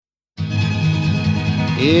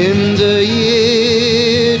In the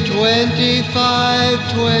year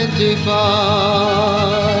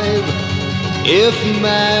 2525, if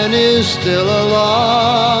man is still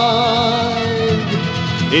alive,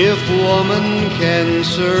 if woman can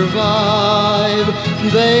survive,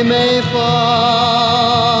 they may find.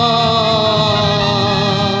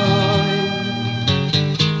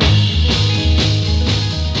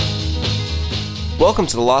 Welcome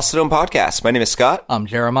to the Lost Dome podcast. My name is Scott. I'm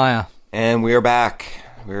Jeremiah. And we are back.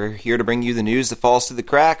 We're here to bring you the news that falls through the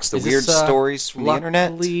cracks, the weird stories from the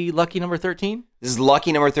internet. Lucky number 13? This is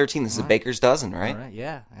lucky number 13. This is a baker's dozen, right? All right,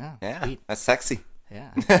 yeah. Yeah, Sweet. that's sexy.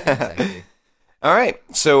 Yeah, sexy. All right,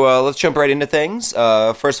 so let's jump right into things.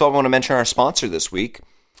 First of all, I want to mention our sponsor this week.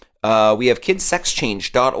 We have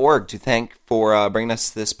kidsexchange.org to thank for bringing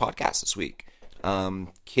us this podcast this week.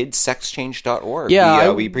 Kidsexchange.org.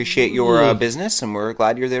 Yeah, we appreciate your business, and we're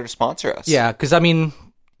glad you're there to sponsor us. Yeah, because, I mean,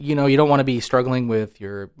 you know, you don't want to be struggling with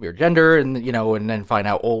your gender and, you know, and then find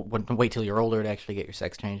out, wait till you're older to actually get your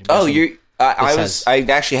sex change. I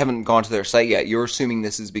actually haven't gone to their site yet. You're assuming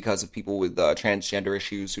this is because of people with transgender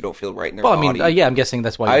issues who don't feel right in their body. I mean, I'm guessing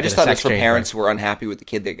that's why. I just thought it was for parents who were unhappy with the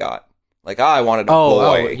kid they got. Like, I wanted a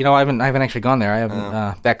boy. You know, I haven't actually gone there. I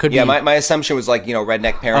haven't. That could be. Yeah, my assumption was like, you know,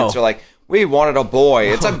 redneck parents are like, we wanted a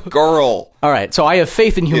boy. It's a girl. All right, so I have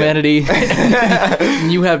faith in humanity. And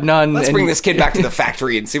you have none. Let's bring this kid back to the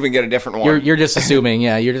factory and see if we can get a different one. You're just assuming,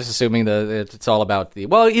 you're just assuming that it's all about the.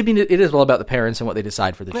 Well, I mean, it is all about the parents and what they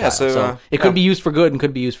decide for the child. So it could be used for good and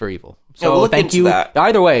could be used for evil. So we'll thank you. That.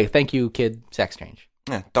 Either way, thank you, Kid Sex Change.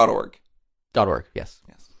 Yeah, .org. .org. Yes.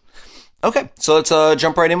 Okay, so let's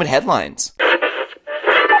jump right in with headlines.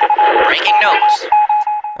 Breaking news.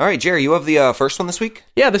 All right, Jerry, you have the first one this week?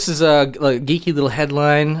 Yeah, this is a geeky little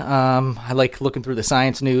headline. I like looking through the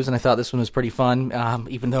science news, and I thought this one was pretty fun,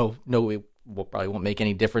 even though it probably won't make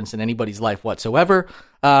any difference in anybody's life whatsoever.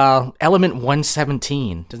 Element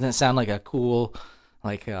 117. Doesn't that sound like a cool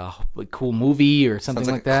movie or something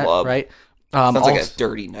like that? Club. Right? Sounds like a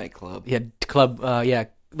dirty nightclub. Yeah, club.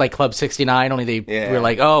 Like Club 69, only they were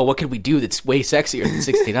like, oh, what could we do that's way sexier than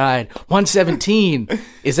 69? 117.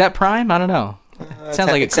 Is that prime? I don't know. Sounds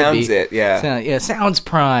like it could be. Sounds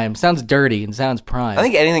prime. Sounds dirty and sounds prime. I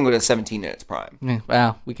think anything with a 17 in it's prime. Yeah,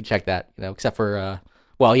 well, we could check that, except for,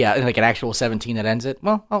 like an actual 17 that ends it.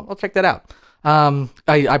 Well, I'll check that out.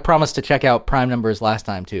 I promised to check out prime numbers last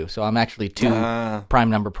time, too, so I'm actually 2 prime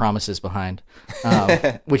number promises behind,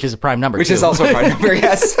 which is a prime number, Which is also a prime number,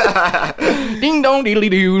 yes. Ding dong diddly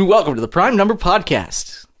doo. Welcome to the Prime Number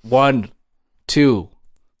Podcast. 1, 2,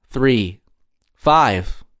 3,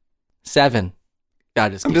 5, 7.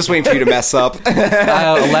 I'm just waiting for you to mess up.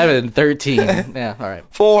 11, 13. Yeah, all right.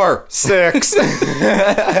 4, 6.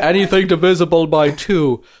 Anything divisible by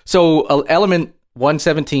 2. So, element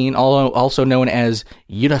 117, also known as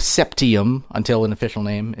Uniseptium, until an official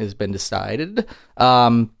name has been decided,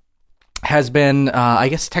 has been, I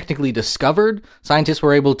guess, technically discovered. Scientists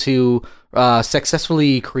were able to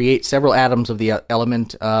successfully create several atoms of the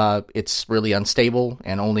element. It's really unstable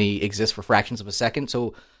and only exists for fractions of a second.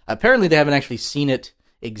 So apparently they haven't actually seen it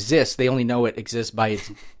exist. They only know it exists by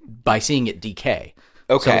seeing it decay.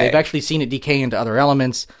 Okay. So they've actually seen it decay into other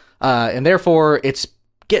elements, and therefore it's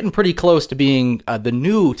getting pretty close to being the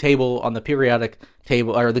new table on the periodic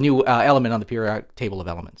table, or the new element on the periodic table of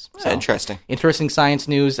elements. So, interesting science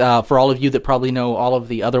news for all of you that probably know all of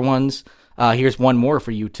the other ones. Here's one more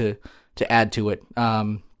for you to add to it.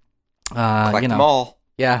 Collect them all.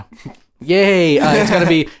 Yeah, yay!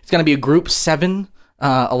 It's gonna be a group 7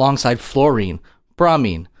 alongside fluorine,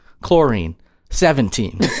 bromine, chlorine.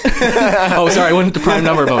 17. Oh, sorry, I went into prime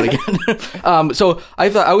number mode again. So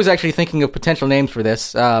I was actually thinking of potential names for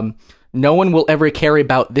this. No one will ever care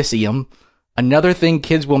about thisium. Another thing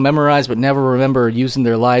kids will memorize but never remember using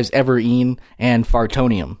their lives ever in, and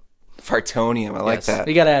fartonium. Fartonium, I like that.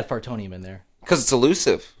 You gotta add fartonium in there. Because it's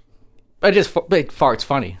elusive. Fart's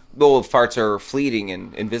funny. Well, farts are fleeting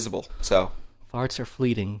and invisible, so. Farts are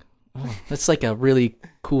fleeting. Oh, that's like a really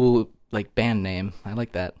cool band name. I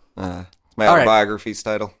like that. My autobiography's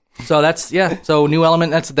title. So so new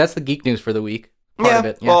element, that's the geek news for the week. Part of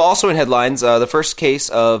it. Yeah. Well, also in headlines, the first case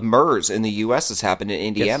of MERS in the U.S. has happened in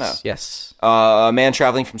Indiana. Yes. A man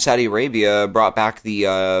traveling from Saudi Arabia brought back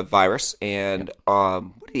the virus, and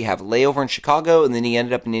what did he have? A layover in Chicago, and then he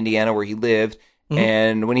ended up in Indiana where he lived,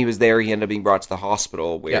 and when he was there, he ended up being brought to the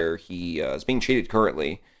hospital where he is being treated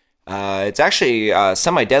currently. It's actually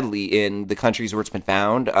semi-deadly in the countries where it's been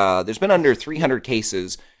found. There's been under 300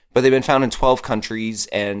 cases, but they've been found in 12 countries,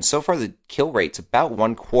 and so far the kill rate's about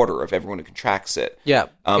 1/4 of everyone who contracts it. Yeah.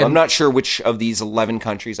 I'm not sure which of these 11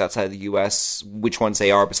 countries outside of the U.S., which ones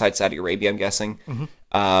they are besides Saudi Arabia, I'm guessing.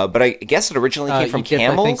 But I guess it originally came from Egypt,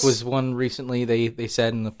 camels. I think was one recently they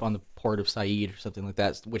said on the port of Said or something like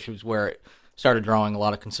that, which was where it started drawing a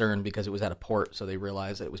lot of concern because it was at a port, so they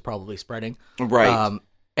realized that it was probably spreading. Right.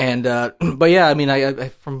 But yeah, I mean, I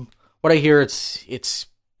from what I hear, it's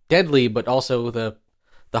deadly, but also the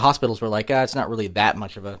hospitals were like, it's not really that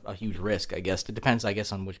much of a huge risk, I guess. It depends, I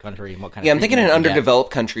guess, on which country and what kind of. Yeah, I'm thinking in treatment you get.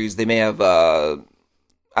 underdeveloped countries, they may have,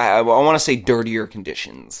 I want to say dirtier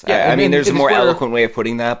conditions. Yeah, I mean, there's a it is more where- eloquent way of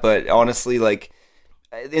putting that, but honestly, like,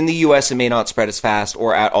 in the U.S., it may not spread as fast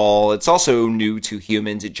or at all. It's also new to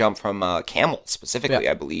humans. It jumped from camels, specifically,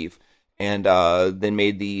 I believe, and then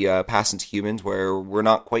made the pass into humans, where we're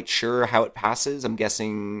not quite sure how it passes. I'm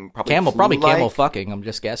guessing probably Probably flu-like. camel fucking. I'm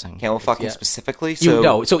just guessing. Camel fucking Yeah. specifically.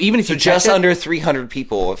 So even if you just catch it- under 300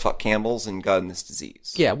 people have fucked camels and gotten this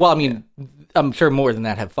disease. Yeah, well, I mean, I'm sure more than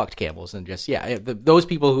that have fucked camels, and just those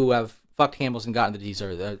people who have fucked camels and gotten the disease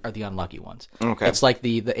are the unlucky ones. Okay. It's like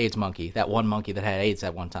the AIDS monkey, that one monkey that had AIDS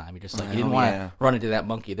at one time. You're just like, you didn't want to run into that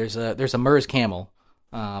monkey. There's a MERS camel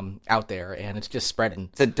out there, and it's just spreading.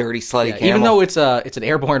 It's a dirty, slutty camel. Even though it's an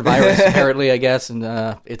airborne virus, apparently, I guess, and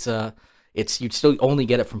you'd still only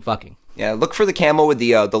get it from fucking. Yeah, look for the camel with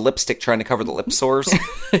the lipstick trying to cover the lip sores.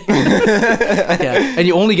 Yeah, and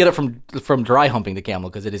you only get it from dry humping the camel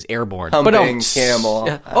because it is airborne. Humping camel.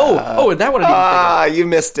 Yeah. That one I didn't think of. You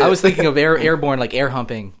missed it. I was thinking of airborne, like air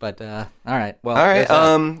humping, but all right. Well, All right, there's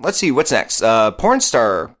that. let's see, what's next? Porn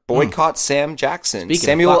star boycott Sam Jackson. Speaking of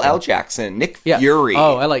Samuel fucking- L. Jackson. Nick Yeah. Fury.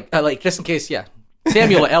 Oh, I like just in case. Yeah,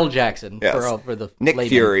 Samuel L. Jackson Yes. for the Nick layman.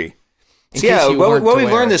 Fury. In So yeah, case you what weren't we've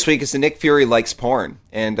aware. learned this week is that Nick Fury likes porn.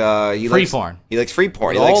 And he Free likes porn. He likes free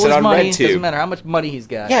porn. With He likes all it his on money, RedTube. doesn't matter how much money he's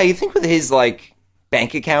got. Yeah, you think with his like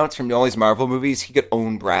bank accounts from all these Marvel movies, he could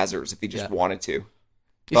own Brazzers if he just wanted to.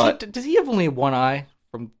 Does he have only one eye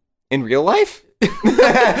from? In real life?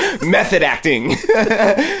 Method acting.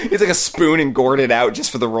 He's like a spoon and gored it out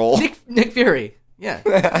just for the role. Nick Fury. Yeah,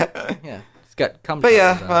 yeah. It's got cum. But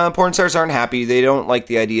troubles, yeah, porn stars aren't happy. They don't like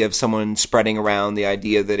the idea of someone spreading around the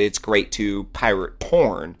idea that it's great to pirate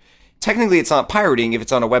porn. Technically, it's not pirating if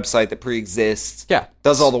it's on a website that pre-exists, Yeah.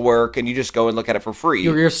 does all the work, and you just go and look at it for free.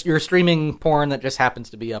 You're streaming porn that just happens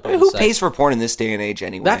to be up on the Who site. pays for porn in this day and age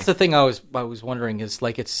anyway? That's the thing I was wondering is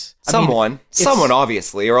like Someone, it's-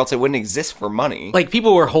 obviously, or else it wouldn't exist for money. like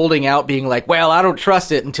people were holding out, being like, "Well, I don't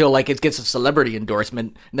trust it until like it gets a celebrity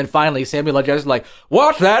endorsement," and then finally Samuel L. Jackson's like,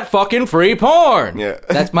 "Watch that fucking free porn." Yeah.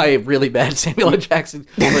 That's my really bad Samuel L. Jackson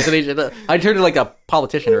impersonation. I turned into like a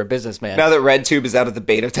politician or a businessman. Now that RedTube is out of the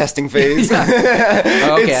beta testing phase,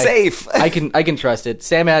 Oh, okay, it's safe. I can trust it.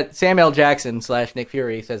 Sam L. Jackson / Nick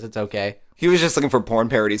Fury says it's okay. He was just looking for porn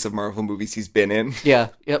parodies of Marvel movies he's been in. Yeah.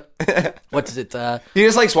 Yep. What is it? He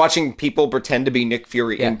just likes watching people pretend to be Nick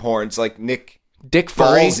Fury Yeah. in porn. It's like Nick Dick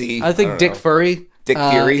Furry. Ballsy. I think I don't Dick know. Furry. Dick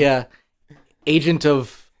Fury? Yeah. Agent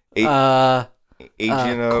of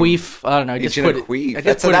Agent of Queef. I don't know. I just Agent put of it. Queef. I just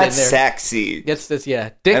That's put it in there. sexy. Gets this, yeah.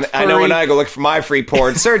 Dick And Furry. I know when I go look for my free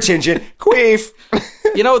porn search engine, Queef.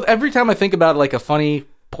 You know, every time I think about like a funny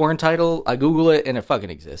porn title, I Google it and it fucking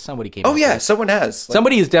exists. Somebody came. Oh up yeah, with it. someone has. Like,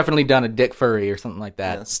 Somebody has definitely done a Dick Furry or something like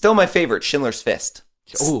that. still my favorite, Schindler's Fist.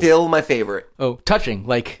 Ooh. Still my favorite. Oh, touching.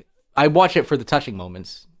 Like I watch it for the touching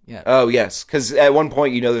moments. Yeah. Oh yes, because at one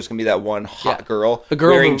point there's gonna be that one hot Yeah. girl, The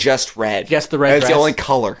girl wearing who- just red, just the red That's the dress. only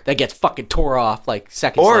color. That gets fucking tore off like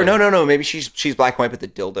seconds. Or later. no, maybe she's black and white, but the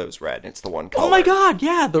dildo's red. It's the one color. Oh my god,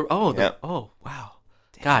 yeah. Yeah. Oh wow.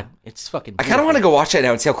 God, it's fucking. I kind of want to go watch that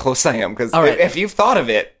now and see how close I am because All right. if you've thought of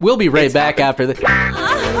it, We'll be right It's back happened. after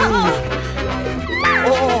this.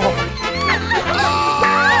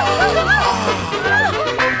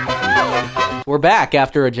 We're back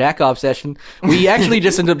after a jack-off session. We actually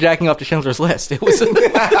just ended up jacking off to Schindler's List. It was we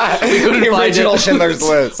couldn't the find original it. Schindler's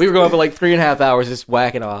List. We were going for like 3.5 hours just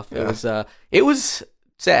whacking off. It was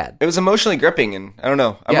sad, It was emotionally gripping, and I don't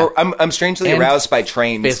know. Yeah. I'm strangely And aroused by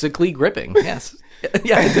trains. physically gripping. Yes,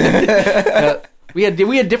 yeah. We had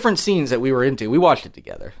different scenes that we were into. We watched it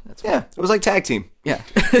together. That's Yeah, it was like tag team. yeah.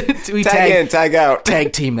 We Tag in, tag out.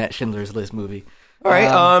 tag team that Schindler's List movie. All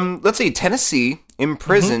right. Let's see. Tennessee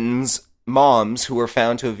imprisons moms who were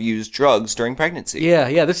found to have used drugs during pregnancy.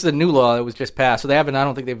 Yeah. This is a new law that was just passed. So they haven't. I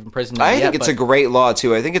don't think they've imprisoned them I yet. think it's but a great law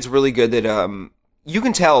too. I think it's really good that you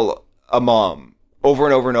can tell a mom over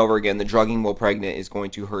and over and over again that drugging while pregnant is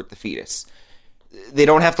going to hurt the fetus. They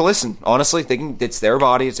don't have to listen. Honestly, they can. It's their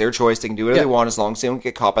body. It's their choice. They can do whatever Yeah. they want as long as they don't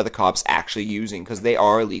get caught by the cops actually using, because they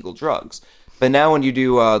are illegal drugs. But now when you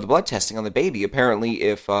do the blood testing on the baby, apparently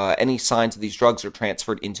if any signs of these drugs are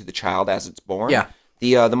transferred into the child as it's born,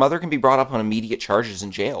 the mother can be brought up on immediate charges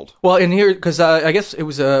and jailed. Well, in here, because I guess it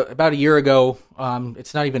was about a year ago,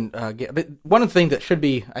 it's not even... but one of the things that should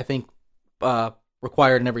be, I think,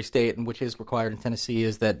 required in every state, and which is required in Tennessee,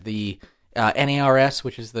 is that the NARS,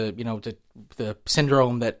 which is the the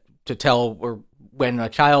syndrome that to tell or when a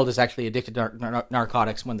child is actually addicted to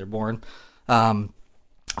narcotics when they're born.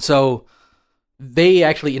 So they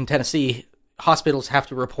actually, in Tennessee, hospitals have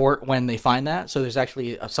to report when they find that. So there's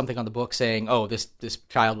actually something on the book saying, oh, this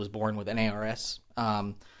child was born with NARS.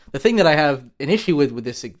 The thing that I have an issue with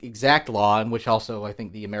this exact law, and which also I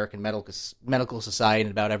think the American Medical Society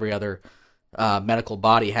and about every other medical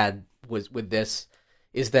body was with this,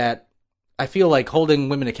 is that I feel like holding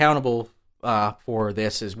women accountable for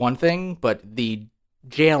this is one thing, but the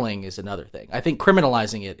jailing is another thing. I think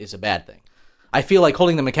criminalizing it is a bad thing. I feel like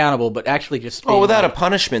holding them accountable, but actually just... Oh, without a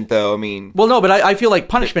punishment, though, I mean... Well, no, but I feel like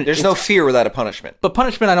punishment... There's no fear without a punishment. But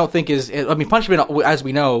punishment, I don't think is... I mean, punishment, as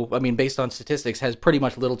we know, I mean, based on statistics, has pretty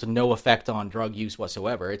much little to no effect on drug use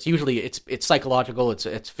whatsoever. It's usually... It's psychological,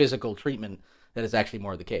 it's physical treatment that is actually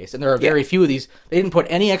more the case. And there are very few of these... They didn't put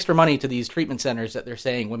any extra money to these treatment centers that they're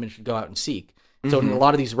saying women should go out and seek. So in a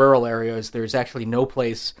lot of these rural areas, there's actually no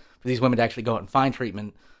place for these women to actually go out and find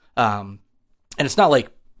treatment. And it's not like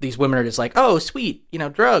these women are just like, oh, sweet,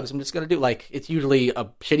 drugs, I'm just going to do... Like, it's usually a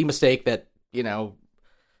shitty mistake that,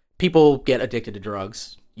 people get addicted to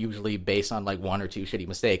drugs, usually based on, like, one or two shitty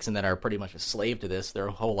mistakes, and then are pretty much a slave to this their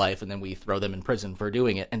whole life, and then we throw them in prison for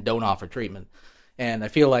doing it and don't offer treatment. And I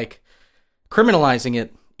feel like criminalizing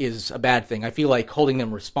it is a bad thing. I feel like holding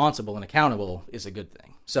them responsible and accountable is a good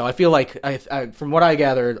thing. So I feel like, from what I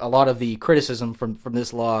gathered, a lot of the criticism from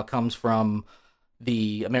this law comes from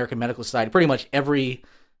the American Medical Society. Pretty much every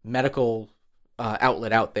medical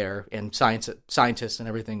outlet out there and scientists and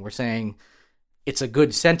everything were saying it's a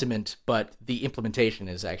good sentiment, but the implementation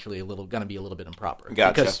is actually going to be a little bit improper.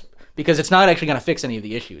 Gotcha. Because it's not actually going to fix any of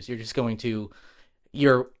the issues. You're just going to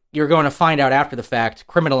you're going to find out after the fact,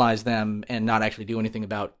 criminalize them, and not actually do anything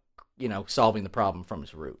about solving the problem from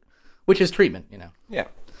its root, which is treatment. Yeah.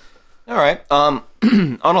 All right. On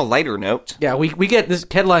a lighter note. Yeah, we get this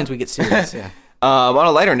headlines. We get serious. Yeah. On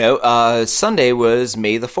a lighter note, Sunday was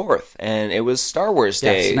May the 4th, and it was Star Wars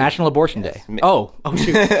Day. Yes, National Abortion Day. Oh,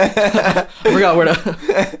 shoot! I forgot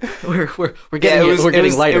we're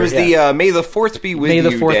getting lighter. It was the May the 4th be with you. May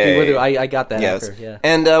the 4th Day. be with you. I got that. Yes. After, yeah.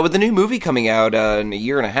 And with the new movie coming out in a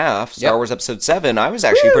year and a half, Star Wars Episode 7, I was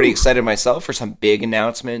actually pretty excited myself for some big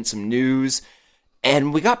announcements, some news,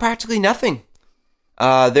 and we got practically nothing.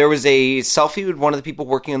 There was a selfie with one of the people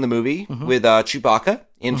working on the movie with Chewbacca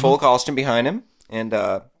in full costume behind him. And,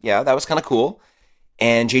 that was kind of cool.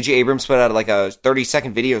 And J.J. Abrams put out like a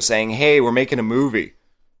 30-second video saying, hey, we're making a movie.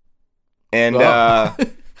 And,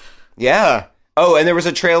 yeah. Oh, and there was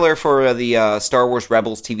a trailer for the Star Wars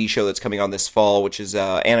Rebels TV show that's coming on this fall, which is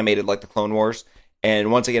animated like the Clone Wars.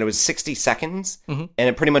 And once again, it was 60 seconds, and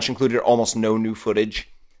it pretty much included almost no new footage.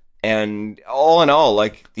 And all in all,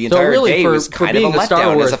 like, the entire day was kind of a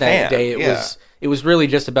letdown as a fan. Day, it was really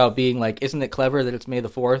just about being like, isn't it clever that it's May the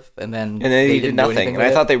 4th? And then they did nothing. And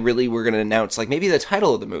I thought they really were going to announce, like, maybe the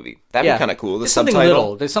title of the movie. That'd be kind of cool. The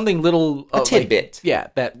subtitle. There's something little. A tidbit.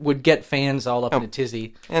 That would get fans all up in a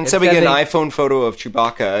tizzy. And so we get an iPhone photo of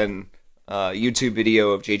Chewbacca and YouTube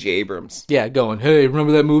video of J.J. Abrams. Yeah, going, hey,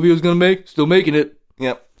 remember that movie I was going to make? Still making it.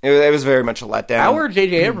 Yep. It was very much a letdown. Our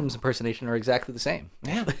J.J. Abrams impersonation are exactly the same.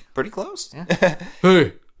 Yeah, pretty close. Yeah.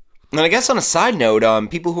 Hey. And I guess on a side note,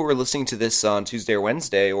 people who are listening to this on Tuesday or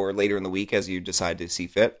Wednesday or later in the week as you decide to see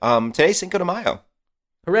fit, today's Cinco de Mayo.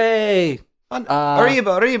 Hooray!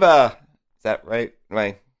 Arriba! Is that right? Am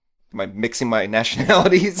I mixing my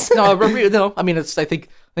nationalities? No. I mean, I think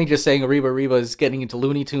just saying Arriba is getting into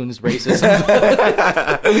Looney Tunes racism.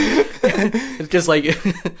 It's just like,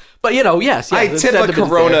 but yes. Yeah, I tip a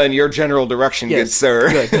Corona in your general direction, good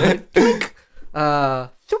sir. Good.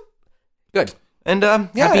 Good. And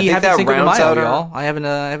happy that Cinco de rounds Mayo, out y'all. I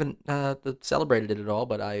haven't celebrated it at all,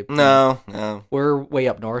 but no. We're way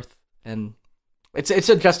up north, and it's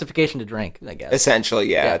a justification to drink, I guess.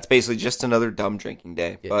 Essentially, yeah. It's basically just another dumb drinking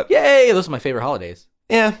day. Yeah. But yay, those are my favorite holidays.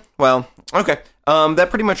 Yeah. Well, okay. That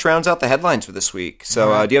pretty much rounds out the headlines for this week.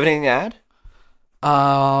 So, do you have anything to add?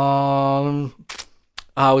 I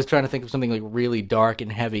was trying to think of something like really dark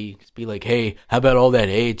and heavy. Just be like, hey, how about all that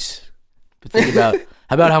AIDS? But think about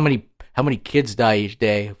how many kids die each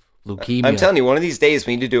day of leukemia. I'm telling you, one of these days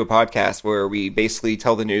we need to do a podcast where we basically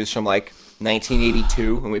tell the news from like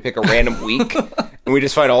 1982 and we pick a random week And we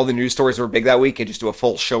just find all the news stories that were big that week and just do a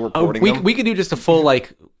full show reporting them. We could do just a full,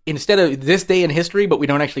 like, instead of this day in history, but we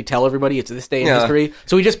don't actually tell everybody it's this day in history.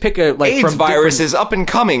 So we just pick a, like, AIDS from virus is up and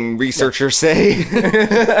coming, researchers say.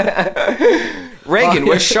 Reagan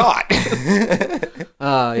was shot.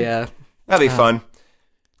 Yeah. That'd be fun.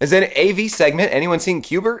 Is that an AV segment? Anyone seen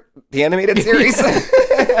Q*bert, the animated series?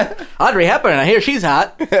 Audrey Hepburn, I hear she's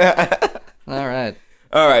hot. All right.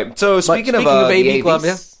 All right. So speaking of AV the Club,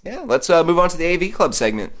 yeah, let's move on to the AV Club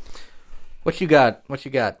segment. What you got?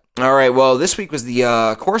 All right. Well, this week was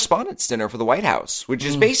the Correspondents' Dinner for the White House, which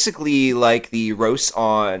is basically like the roasts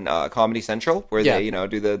on Comedy Central, where they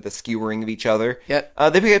do the skewering of each other. Yep.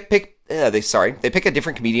 They pick a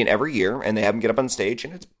different comedian every year, and they have them get up on stage,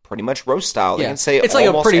 and it's pretty much roast style. They can say it's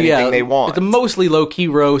almost like a pretty, anything they want. It's a mostly low-key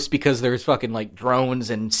roast because there's fucking, like, drones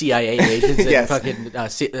and CIA agents and fucking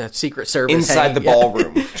Secret Service. Inside the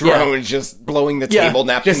ballroom. Drones just blowing the table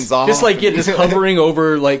napkins off. Just, like, just hovering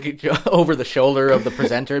over, like, over the shoulder of the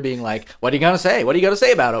presenter, being like, what are you going to say? What are you going to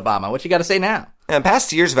say about Obama? What you got to say now? And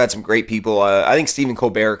past years have had some great people. I think Stephen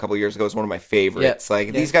Colbert a couple years ago was one of my favorites.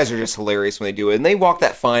 These guys are just hilarious when they do it, and they walk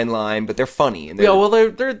that fine line, but they're funny. And they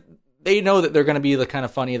know that they're going to be the kind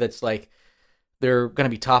of funny that's like they're going to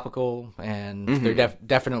be topical, and they're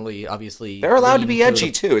definitely, obviously, they're allowed to be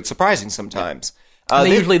edgy too. It's surprising sometimes.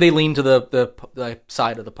 Usually they lean to the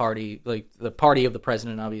side of the party, like the party of the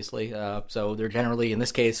president, obviously. So they're generally, in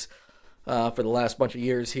this case, for the last bunch of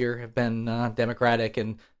years here, have been Democratic,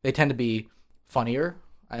 and they tend to be funnier,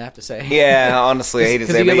 I have to say. Yeah, honestly, I hate to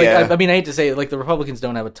say it. I mean, I hate to say it, like, the Republicans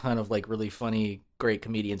don't have a ton of, like, really funny, great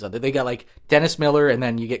comedians out there. They got, like, Dennis Miller, and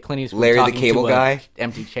then you get Clint Eastwood Larry talking the Cable to Guy,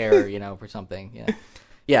 empty chair, for something.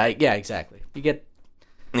 Yeah, exactly. You get.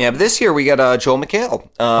 Yeah, but this year we got Joel McHale.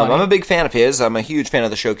 I'm a big fan of his. I'm a huge fan of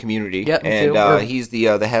the show Community. Yeah, me too. And he's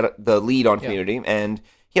the lead on Community, and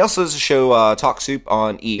he also has a show, Talk Soup,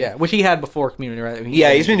 on E! Yeah, which he had before Community, right? I mean,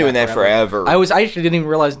 he's been doing that forever. I actually didn't even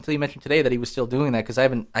realize until you mentioned today that he was still doing that, because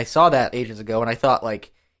I saw that ages ago, and I thought,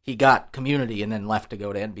 like, he got Community and then left to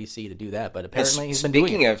go to NBC to do that, but apparently he's been doing it.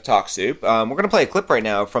 Speaking of Talk Soup, we're going to play a clip right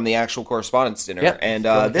now from the actual Correspondents' Dinner, and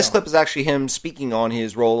this clip is actually him speaking on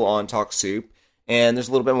his role on Talk Soup, and there's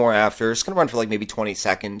a little bit more after. It's going to run for like maybe 20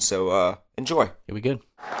 seconds, so enjoy. Here we go.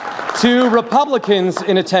 To Republicans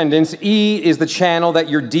in attendance, E! is the channel that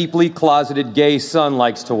your deeply closeted gay son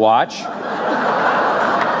likes to watch.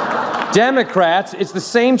 Democrats, it's the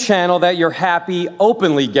same channel that your happy,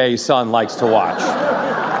 openly gay son likes to watch.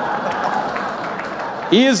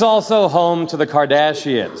 E! is also home to the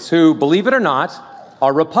Kardashians, who, believe it or not,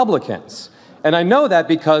 are Republicans. And I know that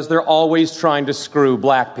because they're always trying to screw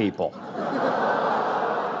black people.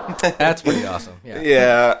 That's pretty awesome.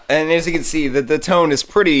 Yeah, and as you can see, the tone is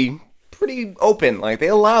pretty open. Like, they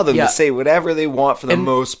allow them to say whatever they want for the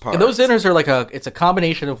most part. And those dinners are it's a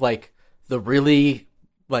combination of, like, the really,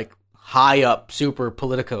 like, high up super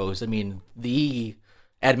politicos. I mean, the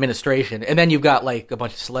administration, and then you've got, like, a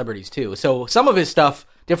bunch of celebrities too. So some of his stuff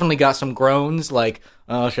definitely got some groans, like,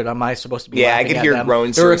 oh shit, am I supposed to be? Yeah, I could hear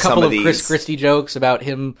groans. There were a couple of these. Chris Christie jokes about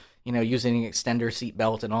him, using an extender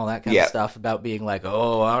seatbelt and all that kind of stuff, about being like,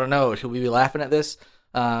 oh, I don't know, should we be laughing at this?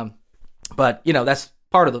 But that's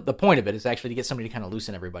part of the point of it, is actually to get somebody to kind of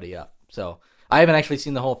loosen everybody up. So I haven't actually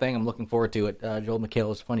seen the whole thing. I'm looking forward to it. Joel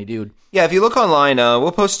McHale is a funny dude. Yeah, if you look online,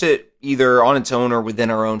 we'll post it either on its own or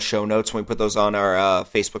within our own show notes when we put those on our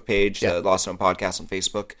Facebook page, the Lost Known Podcast on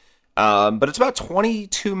Facebook. But it's about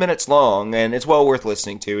 22 minutes long, and it's well worth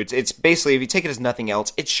listening to. It's basically, if you take it as nothing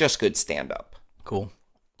else, it's just good stand-up. Cool.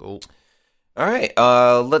 All right,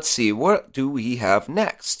 let's see. What do we have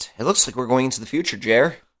next? It looks like we're going into the future,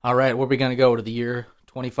 Jer. All right, where are we going to go? To the year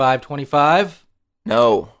 2525?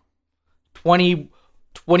 No.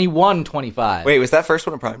 2125. Wait, was that first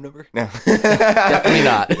one a prime number? No. Definitely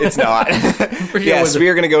not. It's not. Yes, we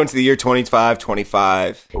are going to go into the year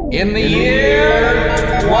 2525. In the year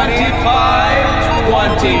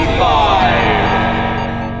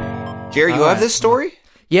 2525. Jer, you have this story?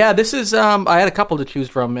 Yeah, this is, I had a couple to choose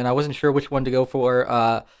from, and I wasn't sure which one to go for.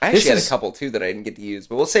 I actually had a couple, too, that I didn't get to use,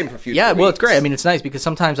 but we'll save them for future Yeah, well, weeks. it's great. I mean, it's nice, because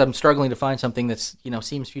sometimes I'm struggling to find something that's,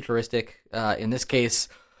 seems futuristic. In this case,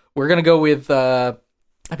 we're going to go with,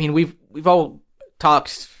 we've all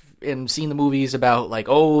talked and seen the movies about, like,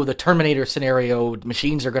 the Terminator scenario,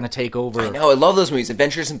 machines are going to take over. I know, I love those movies.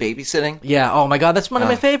 Adventures in Babysitting. Yeah, oh my god, that's one of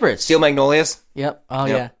my favorites. Steel Magnolias. Yep, oh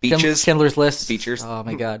Yep. yeah. Beaches. Schindler's List. Beachers. Oh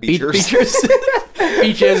my god. Beachers. Beachers.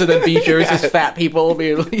 Beaches, and then beachers is fat people.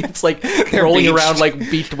 It's like rolling beached. around like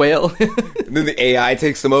beached whale. And then the AI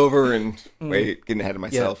takes them over, and wait, getting ahead of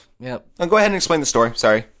myself. Yep. Go ahead and explain the story.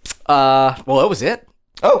 Sorry. Well, that was it.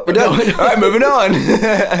 Oh, we're done. All right, moving on.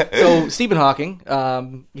 So Stephen Hawking,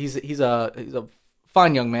 he's a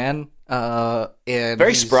fine young man, and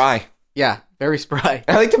Very spry. Yeah, very spry.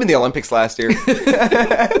 I liked him in the Olympics last year.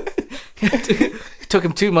 Took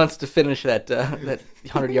him 2 months to finish that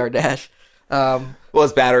 100-yard dash. Well,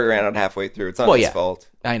 his battery ran out halfway through. It's not his fault.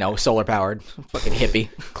 I know, solar powered, fucking hippie.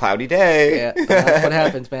 Cloudy day. Yeah, that's what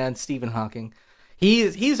happens, man. Stephen Hawking.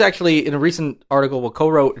 He's actually in a recent article,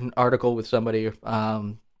 co-wrote an article with somebody,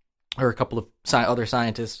 or a couple of other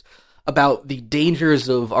scientists about the dangers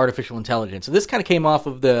of artificial intelligence. So this kind of came off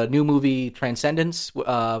of the new movie Transcendence.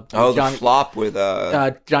 The flop with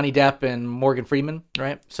Johnny Depp and Morgan Freeman,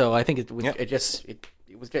 right? So I think it was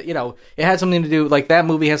it had something to do, like that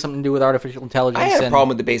movie has something to do with artificial intelligence. I had a problem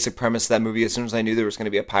with the basic premise of that movie. As soon as I knew there was going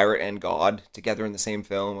to be a pirate and God together in the same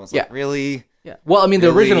film, I was like, really? Yeah. Well, I mean,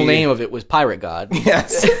 the original name of it was Pirate God.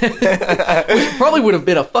 Yes. Which probably would have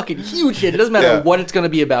been a fucking huge hit. It doesn't matter what it's going to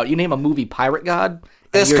be about. You name a movie Pirate God.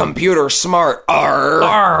 This computer smart. Arr.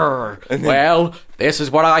 Arr. Well, this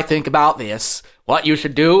is what I think about this. What you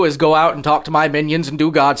should do is go out and talk to my minions and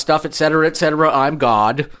do God stuff, etc., etc. I'm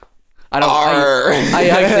God. I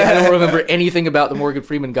don't remember anything about the Morgan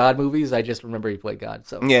Freeman God movies. I just remember he played God.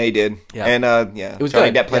 So yeah, he did. Yeah. And it was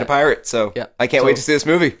Johnny good. Depp played a pirate. So yeah. I can't wait to see this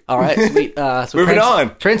movie. All right, sweet. So moving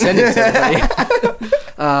on. Transcendence,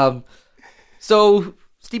 everybody. So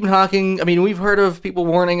Stephen Hawking. I mean, we've heard of people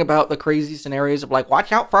warning about the crazy scenarios of like,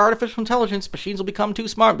 watch out for artificial intelligence. Machines will become too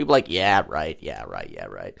smart. People are like, yeah,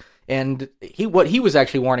 right. And what he was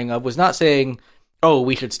actually warning of was not saying, oh,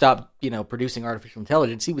 we should stop, producing artificial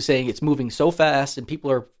intelligence. He was saying it's moving so fast and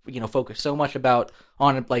people are, focused so much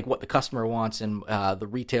on like what the customer wants and the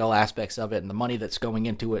retail aspects of it and the money that's going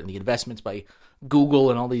into it and the investments by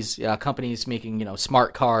Google and all these companies making,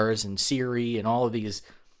 smart cars and Siri and all of these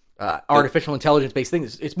artificial intelligence-based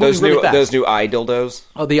things. It's moving really fast. Those new iDildos.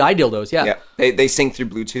 Oh, the iDildos, yeah. Yeah, they sync through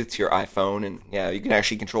Bluetooth to your iPhone, and you can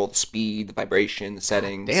actually control the speed, the vibration, the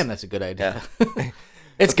settings. Damn, that's a good idea. Yeah.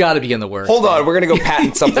 It's got to be in the works. Hold on, we're going to go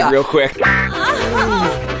patent something real quick.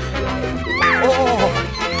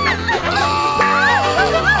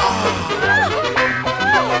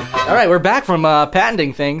 All right, we're back from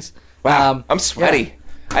patenting things. Wow, I'm sweaty.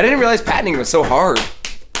 Yeah. I didn't realize patenting was so hard.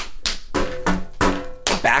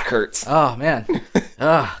 My back hurts. Oh, man.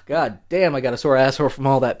 Oh, God damn, I got a sore asshole from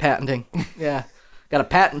all that patenting. Yeah. Got a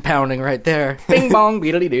patent pounding right there. Bing bong,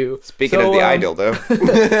 beedly doo. Speaking of the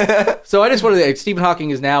iDildo. So I just wanted to, Stephen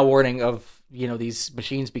Hawking is now warning of, these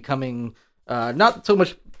machines becoming not so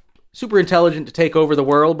much super intelligent to take over the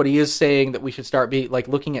world, but he is saying that we should start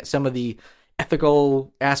looking at some of the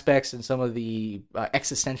ethical aspects and some of the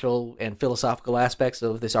existential and philosophical aspects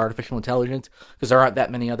of this artificial intelligence, because there aren't that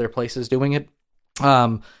many other places doing it.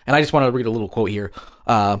 And I just want to read a little quote here.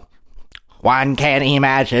 One can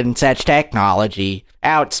imagine such technology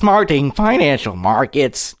outsmarting financial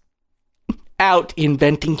markets, out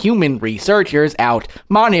inventing human researchers, out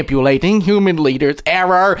manipulating human leaders.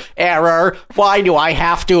 Error. Why do I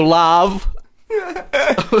have to love?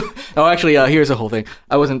 Oh, actually, here's the whole thing.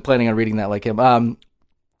 I wasn't planning on reading that like him.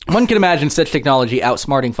 One can imagine such technology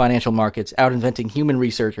outsmarting financial markets, out-inventing human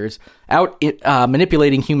researchers,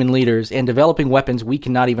 manipulating human leaders, and developing weapons we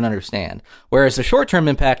cannot even understand. Whereas the short-term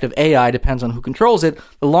impact of AI depends on who controls it,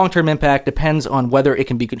 the long-term impact depends on whether it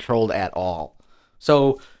can be controlled at all.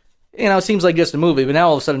 So, it seems like just a movie, but now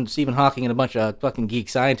all of a sudden Stephen Hawking and a bunch of fucking geek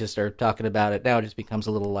scientists are talking about it. Now it just becomes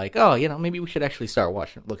a little like, oh, maybe we should actually start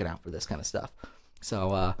looking out for this kind of stuff.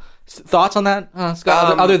 So, thoughts on that,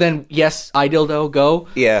 Scott? Other than, yes, iDildo, go.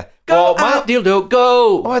 Yeah. Go, iDildo,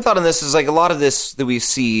 go! My thought on this is, like, a lot of this that we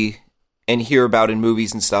see and hear about in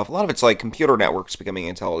movies and stuff, a lot of it's like computer networks becoming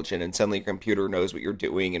intelligent, and suddenly your computer knows what you're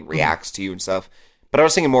doing and reacts to you and stuff. But I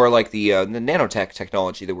was thinking more like the nanotech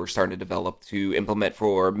technology that we're starting to develop to implement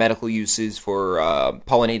for medical uses, for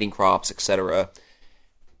pollinating crops, etc.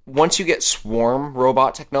 Once you get swarm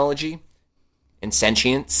robot technology and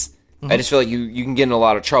sentience, I just feel like you can get in a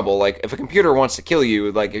lot of trouble. Like, if a computer wants to kill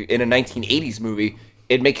you, like in a 1980s movie,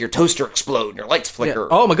 it'd make your toaster explode and your lights flicker.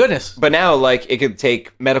 Yeah. Oh, my goodness. But now, like, it could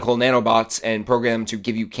take medical nanobots and program them to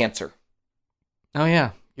give you cancer. Oh,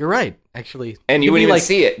 yeah. You're right, actually. And you wouldn't even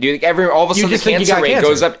see it. All of a sudden, the cancer rate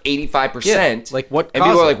goes up 85%. Yeah. Like, what and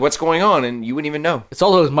people are like, what's going on? And you wouldn't even know. It's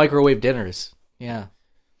all those microwave dinners. Yeah.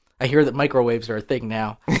 I hear that microwaves are a thing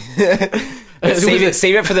now.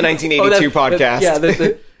 Save it for the 1982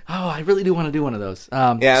 podcast. I really do want to do one of those.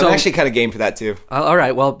 I'm actually kind of game for that too. All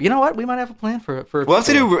right. Well, you know what? We might have a plan for. We'll have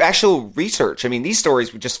to do actual research. I mean, these stories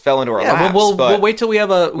just fell into our laps. We'll wait till we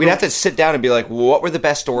have We'd have to sit down and be like, what were the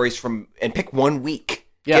best stories from, and pick 1 week.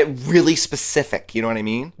 Yeah. Get really specific. You know what I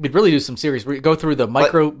mean? We'd really do some series. We go through the Just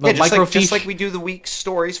microfiche. like we do the week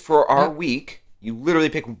stories for our week. You literally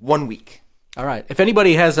pick 1 week. All right. If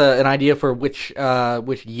anybody has an idea for which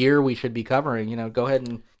year we should be covering, go ahead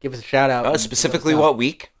and give us a shout out. Specifically, what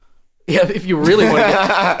week? Yeah, if you really want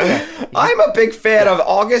to. I'm a big fan of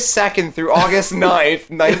August 2nd through August 9th,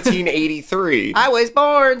 1983. I was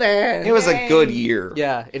born then. It was a good year.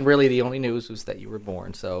 Yeah, and really the only news was that you were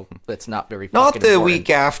born, so that's not very. Not fucking the important. week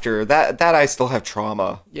after. That I still have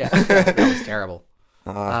trauma. Yeah, that was terrible.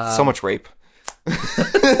 So much rape.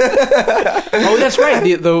 Oh, that's right.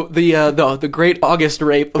 The great August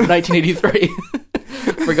rape of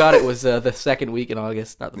 1983. Forgot it was the second week in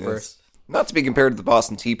August, not the first. Not to be compared to the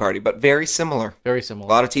Boston Tea Party, but very similar. Very A similar.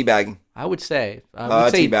 lot of teabagging. I would say.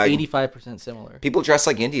 teabagging. 85% similar. People dress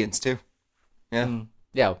like Indians, too. Yeah.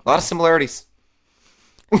 Yeah, A lot of similarities.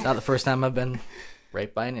 it's not the first time I've been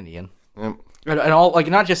raped by an Indian. Yep. And all, like,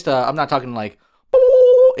 not just, I'm not talking like,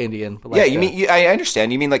 Indian. But like, Yeah, you mean, I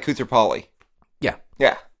understand. You mean like Kuther-Pali. Yeah,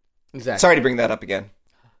 Yeah. exactly. Sorry to bring that up again.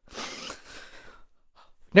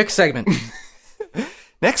 Next segment.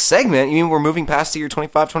 Next segment, you mean we're moving past the year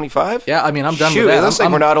 25-25? Yeah, I mean, I'm done Shoot, with that. it looks like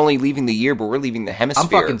I'm we're not only leaving the year, but we're leaving the hemisphere. I'm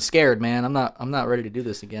fucking scared, man. I'm not ready to do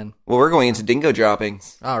this again. Well, we're going into dingo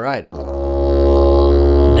droppings. All right.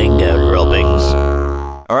 Dingo droppings.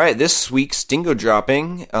 All right, this week's dingo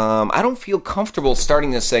dropping. I don't feel comfortable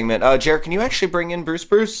starting this segment. Jared, can you actually bring in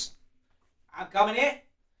Bruce? I'm coming in.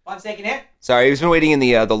 1 second in. Sorry, he's been waiting in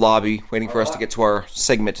the lobby, waiting for us to get to our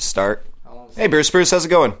segment to start. Hey, Bruce, how's it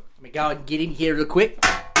going? Let me go and get in here real quick.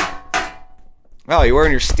 Wow, you're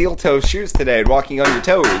wearing your steel-toe shoes today and walking on your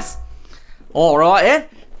toes. All right, then.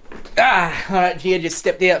 All right, Gia just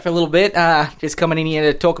stepped out for a little bit. Just coming in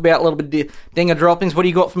here to talk about a little bit of dingo droppings. What do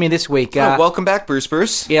you got for me this week? Welcome back,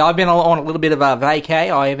 Bruce. Yeah, I've been on a little bit of a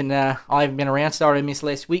vacay. I haven't been around. Sorry I missed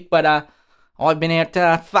last week, but I've been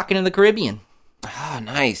out fucking in the Caribbean. Ah,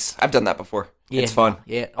 nice. I've done that before. Yeah, It's fun.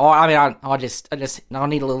 Yeah. Oh, I mean, I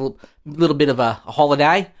need a little bit of a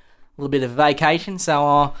holiday, a little bit of vacation.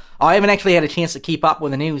 So I haven't actually had a chance to keep up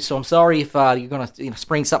with the news. So I'm sorry if you're gonna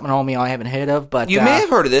spring something on me I haven't heard of. But You may have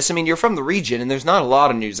heard of this. I mean, you're from the region, and there's not a lot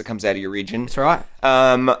of news that comes out of your region. That's right.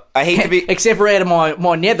 I hate to be... Except for out of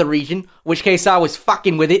my nether region, which case I was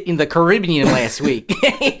fucking with it in the Caribbean last week.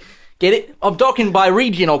 Get it? I'm talking by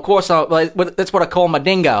region, of course. That's what I call my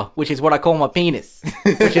dingo, which is what I call my penis,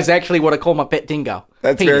 which is actually what I call my pet dingo.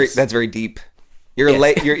 That's Penis. very deep. You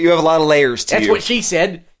have a lot of layers to That's you. what she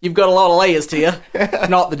said. You've got a lot of layers to you.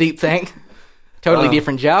 Not the deep thing. Totally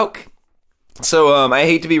different joke. So, I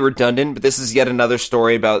hate to be redundant, but this is yet another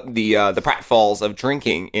story about the pratfalls of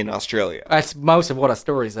drinking in Australia. That's most of what our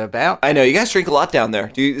stories are about. I know, you guys drink a lot down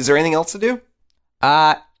there. Is there anything else to do?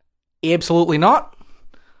 Absolutely not.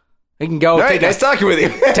 We can go All right, nice talking with you.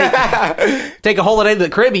 take a holiday to the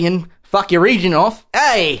Caribbean, fuck your region off.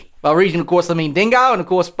 Hey! By region, of course, I mean dingo, and of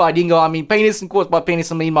course, by dingo, I mean penis, and of course, by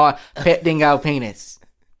penis, I mean my pet dingo penis.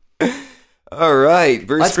 All right.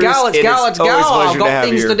 Let's go. I've got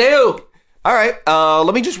things to do. All right.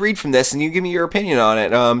 Let me just read from this, and you give me your opinion on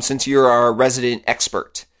it, since you're our resident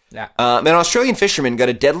expert. Yeah. An Australian fisherman got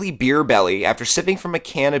a deadly beer belly after sipping from a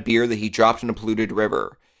can of beer that he dropped in a polluted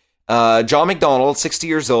river. John McDonald, 60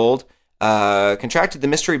 years old, contracted the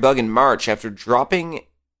mystery bug in March after drinking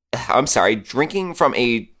from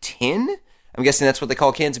a tin? I'm guessing that's what they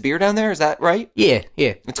call cans of beer down there. Is that right? Yeah.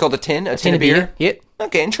 It's called a tin of beer? Yep.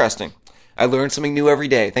 Okay, interesting. I learn something new every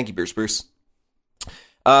day. Thank you, Bruce.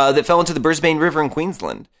 That fell into the Brisbane River in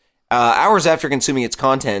Queensland. Hours after consuming its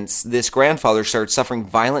contents, this grandfather started suffering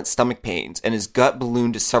violent stomach pains, and his gut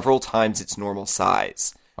ballooned to several times its normal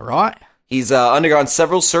size. All right. He's undergone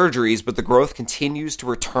several surgeries, but the growth continues to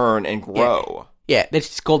return and grow. Yeah, that's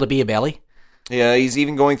just called a beer belly. Yeah, he's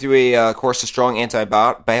even going through a course of strong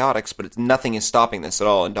antibiotics, but nothing is stopping this at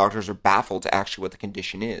all, and doctors are baffled to actually what the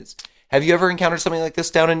condition is. Have you ever encountered something like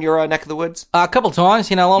this down in your neck of the woods? A couple times,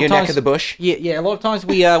 a lot of your times. Neck of the bush? Yeah, a lot of times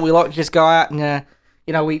we like to just go out and,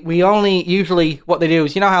 we only usually, what they do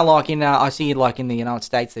is, how I see in the United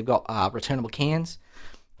States, they've got returnable cans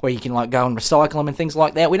where you can go and recycle them and things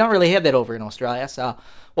like that. We don't really have that over in Australia, so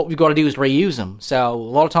what we've got to do is reuse them. So a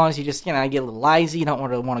lot of times you just, get a little lazy. You don't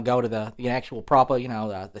want to go to the actual proper,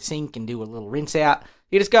 the sink and do a little rinse out.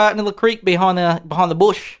 You just go out into the creek behind the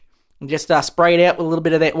bush and just spray it out with a little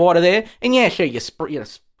bit of that water there. And yeah, sure, you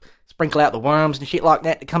sprinkle out the worms and shit like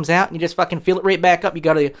that comes out, and you just fucking fill it right back up. You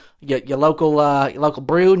go to your local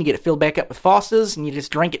brew and you get it filled back up with Foster's, and you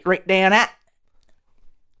just drink it right down at.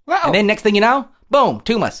 Wow. And then next thing you know, boom,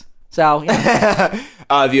 tumors. So,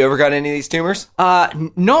 have you ever got any of these tumors?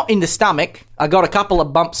 Not in the stomach. I got a couple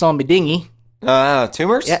of bumps on my dinghy.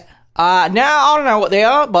 Tumors? Yeah. Now I don't know what they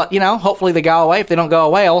are, but hopefully they go away. If they don't go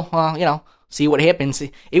away, I'll, see what happens.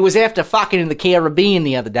 It was after fucking in the Caribbean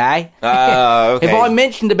the other day. Okay. Have I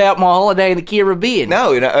mentioned about my holiday in the Caribbean?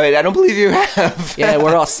 No, I don't believe you have. Yeah,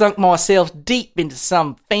 where I sunk myself deep into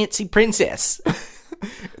some fancy princess.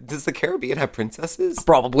 Does the Caribbean have princesses?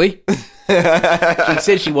 Probably. She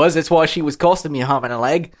said she was. That's why she was costing me a arm and a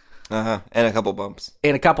leg. And a couple bumps.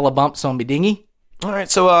 And a couple of bumps on my dinghy. All right,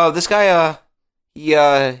 so this guy,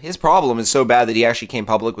 his problem is so bad that he actually came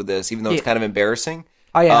public with this, even though it's kind of embarrassing.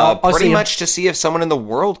 Oh, yeah, I'll pretty see much to see if someone in the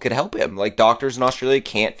world could help him. Like, doctors in Australia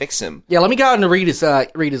can't fix him. Yeah, let me go out and read his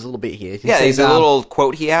little bit here. He there's says, a little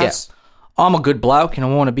quote he has. Yeah. I'm a good bloke, and I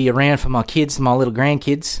want to be around for my kids and my little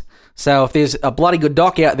grandkids. So if there's a bloody good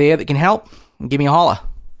doc out there that can help, give me a holler.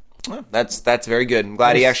 Well, that's very good. I'm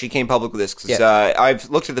glad he actually came public with this, because I've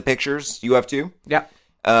looked at the pictures. You have too? Yeah.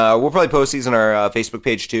 We'll probably post these on our Facebook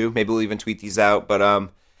page too. Maybe we'll even tweet these out. But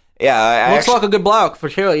looks like a good bloke for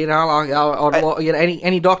sure.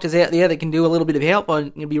 Any doctors out there that can do a little bit of help,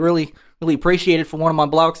 it'd be really, really appreciated for one of my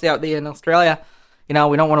blokes out there in Australia. We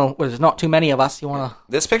don't want to. There's not too many of us. You want to.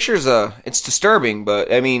 This picture's it's disturbing,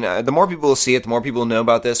 but I mean, the more people see it, the more people know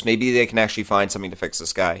about this. Maybe they can actually find something to fix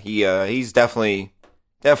this guy. He's definitely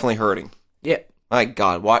hurting. Yeah. My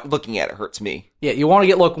God, looking at it hurts me. Yeah, you want to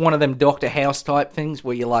get like one of them Dr. House type things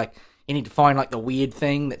where you need to find like the weird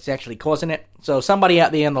thing that's actually causing it. So somebody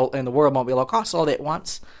out there in the world might be like, I saw that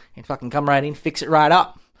once, and fucking come right in, fix it right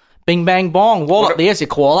up. Bing bang bong, wallop, there's your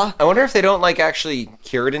koala. I wonder if they don't actually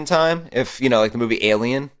cure it in time. If like the movie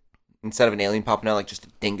Alien, instead of an alien popping out, just a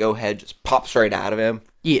dingo head just pops right out of him.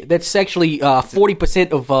 Yeah, that's actually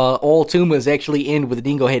 40% of all tumors actually end with a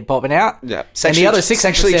dingo head popping out. Yeah, and the other 60%,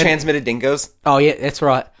 sexually transmitted dingoes. Oh yeah, that's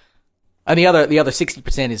right. And the other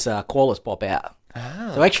 60% is koalas pop out.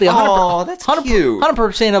 Oh. So actually, 100%, that's cute.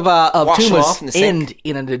 100% of tumors end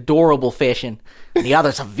in an adorable fashion. And the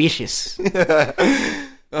others are vicious.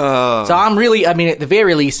 So I'm really, at the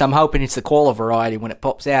very least, I'm hoping it's the koala variety when it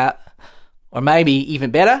pops out. Or maybe,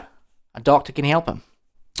 even better, a doctor can help him.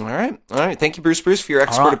 All right. Thank you, Bruce, for your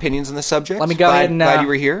expert opinions on this subject. Let me go ahead and glad you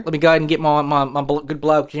were here. Let me go ahead and get my good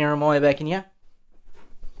bloke Jeremiah back in here.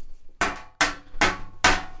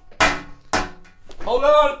 Hold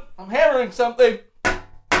on, I'm hammering something.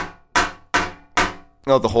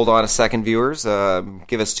 Hold on a second, viewers.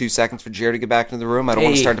 Give us 2 seconds for Jared to get back into the room. I don't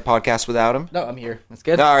want to start the podcast without him. No, I'm here. That's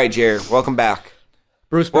good. All right, Jared, welcome back.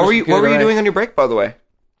 Bruce, what were you doing on your break, by the way?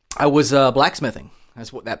 I was blacksmithing.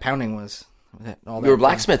 That's what that pounding was. You were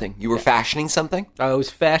blacksmithing. You were fashioning something? I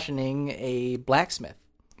was fashioning a blacksmith.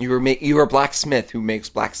 You were a blacksmith who makes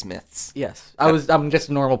blacksmiths. Yes. I'm just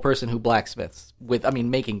a normal person who blacksmiths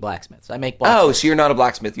making blacksmiths. I make blacksmiths. Oh, so you're not a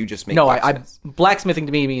blacksmith, you just make blacksmiths. Blacksmithing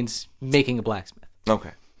to me means making a blacksmith. Okay.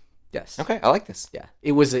 Yes. Okay, I like this. Yeah.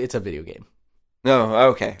 It's a video game. No,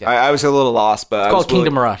 okay. Yeah. I was a little lost, but it's called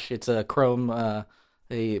Kingdom Rush. It's a Chrome a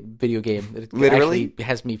video game. It literally actually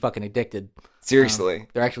has me fucking addicted. Seriously.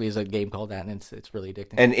 There actually is a game called that, and it's really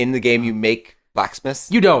addicting. And in the game you make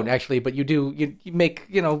blacksmiths? You don't actually, but you do. You make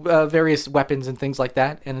various weapons and things like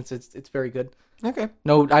that, and it's very good. Okay.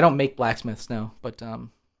 No, I don't make blacksmiths. No, but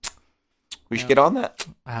we should get on that.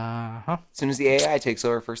 As soon as the AI takes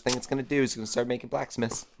over, first thing it's going to do is going to start making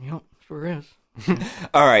blacksmiths. Yep, sure is.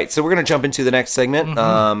 All right, so we're going to jump into the next segment.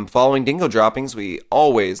 Mm-hmm. Following dingo droppings, we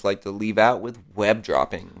always like to leave out with web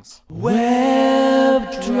droppings.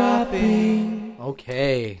 Web dropping.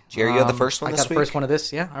 Okay. Jerry, you have the first one this week? I got the first one of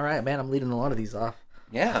this, yeah. All right, man, I'm leading a lot of these off.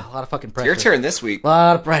 Yeah. A lot of fucking pressure. Your turn this week. A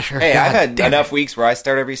lot of pressure. Hey, I've had enough weeks where I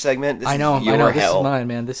start every segment. This I know. This is mine,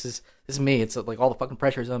 man. This is me. It's like all the fucking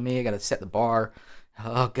pressure's on me. I got to set the bar.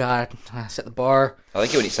 Oh, God. Set the bar. I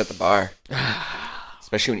like it when you set the bar.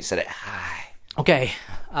 Especially when you set it high. Okay.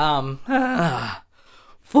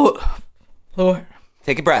 Florida.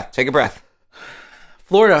 Take a breath.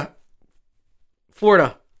 Florida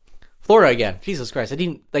again. Jesus Christ! It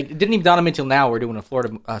didn't even dawn on me until now. We're doing a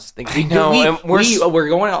Florida thing. We're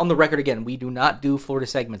going on the record again. We do not do Florida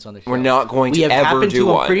segments on the show. We're not going to ever do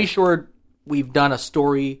one. I'm pretty sure we've done a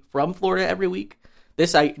story from Florida every week.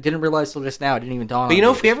 This I didn't realize till just now. It didn't even dawn on me.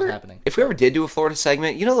 But if we ever did do a Florida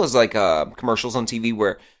segment, those commercials on TV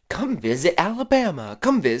where come visit Alabama,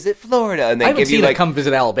 come visit Florida, and they give you come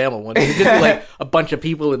visit Alabama one. It's just a bunch of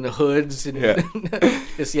people in the hoods and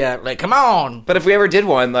come on. But if we ever did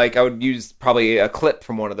one, I would use probably a clip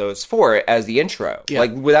from one of those for it as the intro,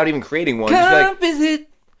 without even creating one. Come visit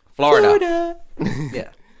Florida. Yeah,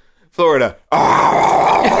 Florida.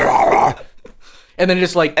 And then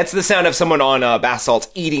just that's the sound of someone on bath salts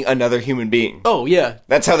eating another human being. Oh yeah,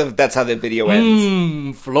 that's how the video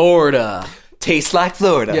ends. Florida. Tastes like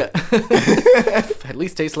Florida. Yeah. At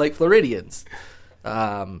least tastes like Floridians.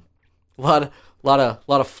 A lot of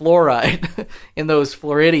fluoride in those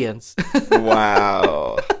Floridians.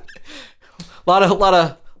 Wow.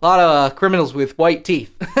 lot of criminals with white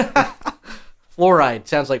teeth. Fluoride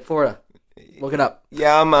sounds like Florida. Look it up.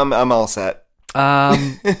 Yeah, I'm all set.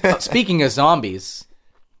 Speaking of zombies,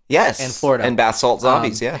 Yes. and Florida. And bath salt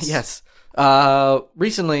zombies, yes. Yes.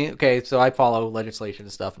 Recently, okay, so I follow legislation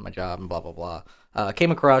and stuff in my job and blah, blah, blah.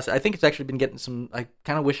 Came across, I think it's actually been getting some, I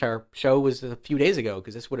kind of wish our show was a few days ago,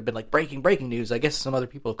 because this would have been like breaking news. I guess some other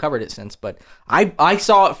people have covered it since, but I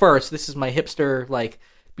saw it first. This is my hipster, like,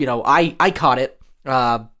 I caught it.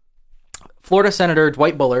 Florida Senator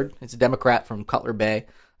Dwight Bullard, it's a Democrat from Cutler Bay,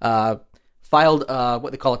 filed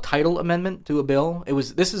what they call a title amendment to a bill.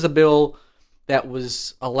 This is a bill that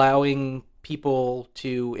was allowing people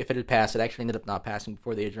to, if it had passed, it actually ended up not passing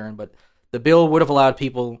before they adjourned, but the bill would have allowed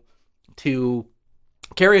people to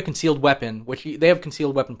carry a concealed weapon, which they have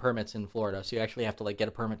concealed weapon permits in Florida, so you actually have to like get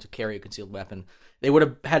a permit to carry a concealed weapon. They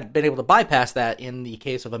would have been able to bypass that in the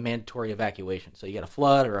case of a mandatory evacuation. So you get a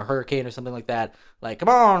flood or a hurricane or something like that, like, come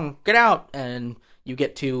on, get out, and you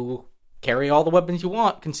get to carry all the weapons you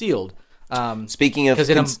want concealed. Speaking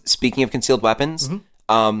of concealed weapons,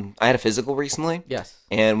 I had a physical recently. Yes.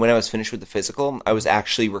 And when I was finished with the physical, I was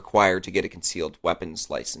actually required to get a concealed weapons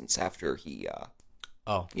license after he...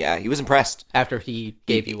 Yeah, he was impressed. After he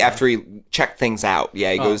gave you... After he checked things out.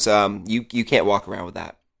 Yeah, he goes, you can't walk around with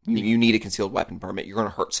that. You need a concealed weapon permit. You're going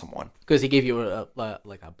to hurt someone. Because he gave you a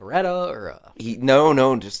Beretta or a...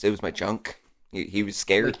 No, just it was my junk. He was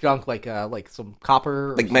scared. Like junk, like some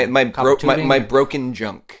copper? Or like some my broken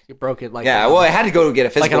junk. You broke it like... Yeah, well, I had to go get a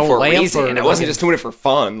physical like an for old a lamp reason. I wasn't just doing it for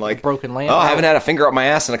fun. Like a broken lamp? Oh, I haven't had a finger up my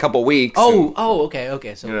ass in a couple weeks.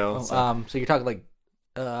 Okay. So, so you're talking like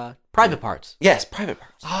private parts. Yes, private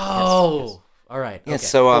parts. Oh, yes. All right. Yeah,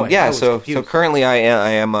 okay. So currently I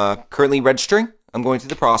am currently registering. I'm going through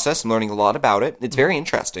the process. I'm learning a lot about it. It's very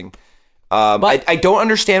interesting. I don't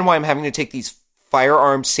understand why I'm having to take these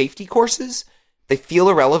firearm safety courses. They feel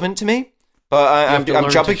irrelevant to me, but I'm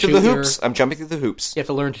jumping through the hoops. I'm jumping through the hoops. You have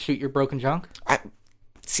to learn to shoot your broken junk?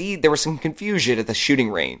 See, there was some confusion at the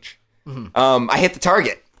shooting range. Mm-hmm. I hit the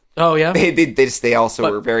target. Oh, yeah? They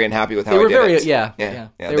also were very unhappy with how I did it. Yeah.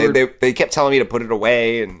 They kept telling me to put it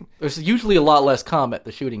away. And there's usually a lot less calm at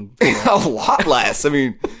the shooting. A lot less. I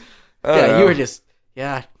mean... you were just...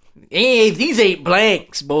 Yeah. Hey, these ain't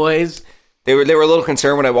blanks, boys. They were a little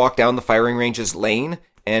concerned when I walked down the firing range's lane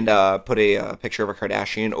and put a picture of a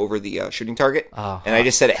Kardashian over the shooting target. And I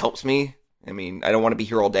just said it helps me. I mean, I don't want to be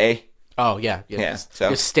here all day. Oh, yeah.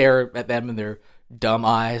 Just stare at them in their dumb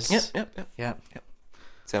eyes. Yep.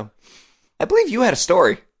 So, I believe you had a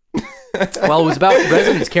story. Well, it was about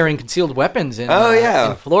residents carrying concealed weapons in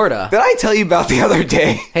Florida. Did I tell you about the other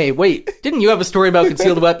day? Hey, wait. Didn't you have a story about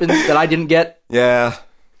concealed weapons that I didn't get? Yeah.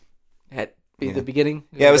 At the beginning?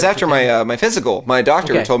 Yeah, it was after my physical. My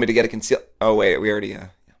doctor told me to get a concealed... Oh, wait. We already...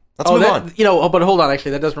 Let's move on. But hold on.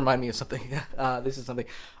 Actually, that does remind me of something. This is something.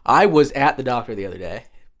 I was at the doctor the other day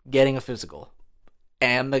getting a physical.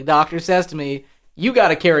 And the doctor says to me, you got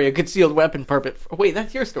to carry a concealed weapon permit. Wait,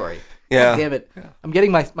 that's your story. Yeah. God damn it. I'm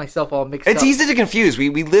getting myself all mixed up. It's easy to confuse. We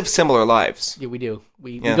live similar lives. Yeah, we do.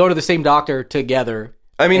 We go to the same doctor together.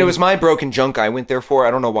 I mean, it was my broken junk I went there for.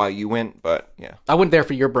 I don't know why you went, but yeah. I went there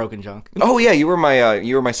for your broken junk. Oh, yeah. You were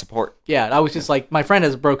my support. Yeah, I was just like, my friend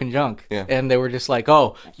has broken junk. Yeah. And they were just like,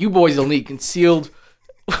 oh, you boys will need concealed...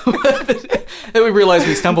 Then we realized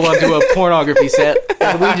we stumbled onto a pornography set,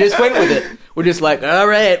 and we just went with it. We're just like, all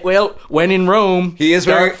right, well, when in Rome, he is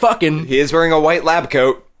wearing a white lab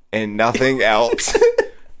coat and nothing else.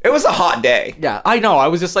 It was a hot day. Yeah, I know. I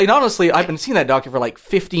was just like, honestly, I've been seeing that doctor for like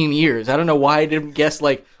 15 years. I don't know why I didn't guess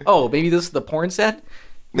like, oh, maybe this is the porn set.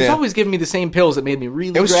 He's always giving me the same pills that made me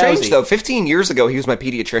really It was drowsy. strange though. 15 years ago, he was my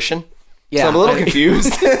pediatrician. Yeah, so I'm a little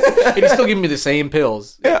confused. And he's still giving me the same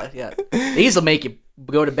pills. Yeah. These will make you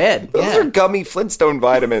go to bed. Those are gummy Flintstone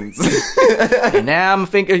vitamins. And now I'm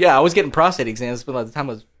thinking, I was getting prostate exams by the time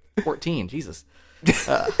I was 14. Jesus.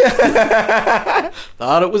 Thought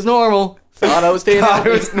it was normal. Thought I was staying Thought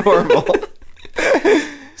it was normal.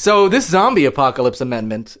 So this zombie apocalypse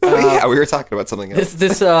amendment. We were talking about something else.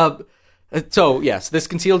 This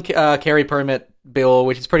concealed carry permit bill,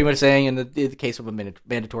 which is pretty much saying in the case of a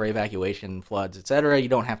mandatory evacuation, floods, etc., you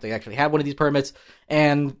don't have to actually have one of these permits.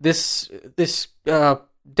 And this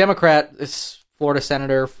Democrat, this Florida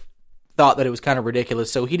senator, thought that it was kind of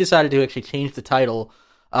ridiculous, so he decided to actually change the title.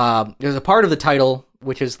 There's a part of the title,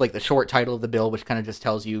 which is like the short title of the bill, which kind of just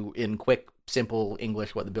tells you in quick, simple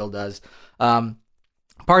English what the bill does.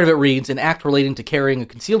 part of it reads, an act relating to carrying a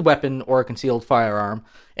concealed weapon or a concealed firearm,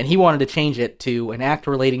 and he wanted to change it to an act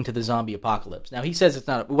relating to the zombie apocalypse. Now, he says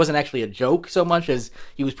it wasn't actually a joke so much as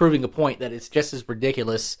he was proving a point that it's just as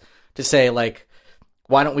ridiculous to say, like,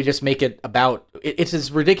 why don't we just make it about... It's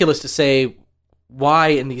as ridiculous to say why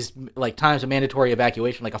in these like times of mandatory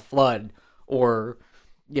evacuation, like a flood or,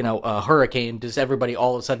 you know, a hurricane, does everybody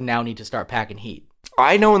all of a sudden now need to start packing heat?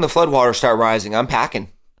 I know when the floodwaters start rising, I'm packing.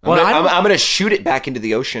 I'm going to shoot it back into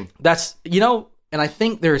the ocean. That's, you know, and I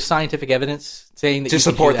think there's scientific evidence saying that to you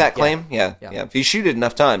can support do that claim. Yeah. If you shoot it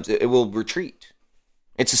enough times, it will retreat.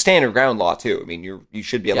 It's a standard ground law too. I mean, you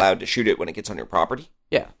should be allowed to shoot it when it gets on your property.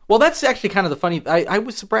 Yeah. Well, that's actually kind of the funny. I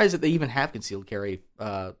was surprised that they even have concealed carry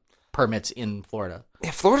permits in Florida.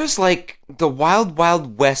 Yeah, Florida's like the wild,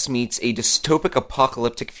 wild west meets a dystopic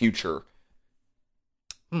apocalyptic future.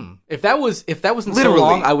 If that wasn't Literally. so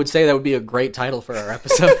long, I would say that would be a great title for our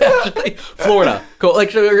episode. Actually, Florida,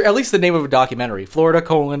 like or at least the name of a documentary, Florida :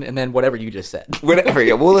 and then whatever you just said. Whatever.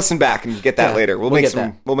 Yeah, we'll listen back and get that later. We'll make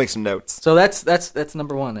some notes. So that's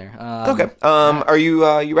number one there. Okay. Are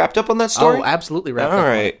you wrapped up on that story? Oh, absolutely wrapped up. All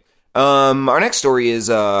right. Our next story is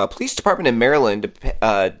police department in Maryland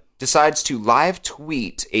decides to live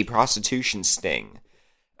tweet a prostitution sting.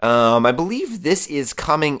 I believe this is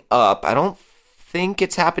coming up. I don't think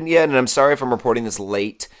it's happened yet, and I'm sorry if I'm reporting this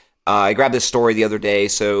late. I grabbed this story the other day,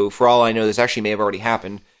 so for all I know, this actually may have already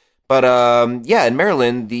happened. But in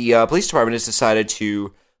Maryland, the police department has decided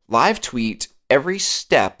to live tweet every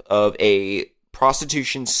step of a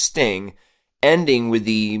prostitution sting, ending with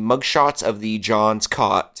the mugshots of the John's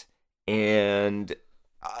cot, and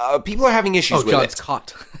people are having issues with John's it.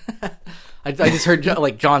 Cot. I just heard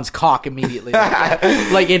like John's cock immediately.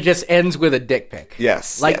 Like it just ends with a dick pic.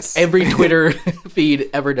 Yes, like every Twitter feed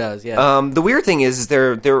ever does. Yeah. The weird thing is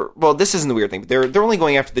they're well, this isn't the weird thing. They're only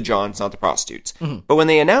going after the Johns, not the prostitutes. Mm-hmm. But when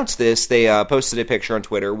they announced this, they posted a picture on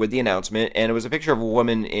Twitter with the announcement, and it was a picture of a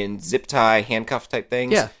woman in zip tie, handcuff type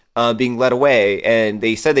things, being led away. And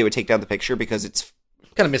they said they would take down the picture because it's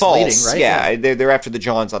kind of misleading, false. right? Yeah, they're after the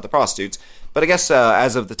Johns, not the prostitutes. But I guess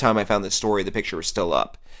as of the time I found this story, the picture was still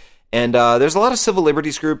up. And there's a lot of civil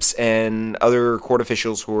liberties groups and other court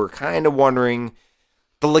officials who are kind of wondering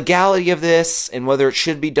the legality of this and whether it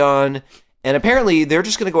should be done. And apparently they're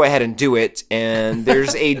just going to go ahead and do it. And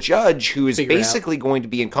there's a judge who is basically going to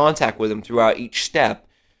be in contact with them throughout each step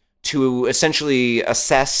to essentially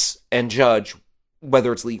assess and judge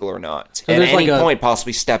whether it's legal or not. So and at any point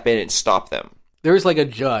possibly step in and stop them. There's like a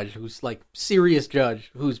judge who's like serious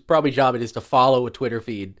judge whose probably job it is to follow a Twitter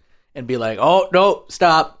feed and be like, oh, no,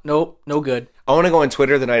 stop. Nope, no good. I want to go on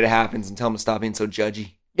Twitter the night it happens and tell them to stop being so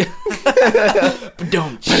judgy.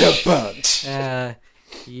 Don't.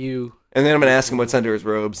 You. And then I'm going to ask him what's under his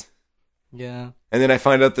robes. Yeah. And then I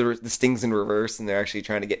find out the stings in reverse, and they're actually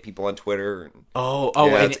trying to get people on Twitter.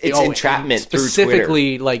 And, it's entrapment through Twitter.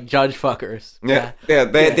 Specifically, like, judge fuckers. Yeah.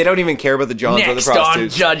 They don't even care about the Johns or the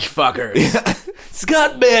prostitutes. Next on judge fuckers.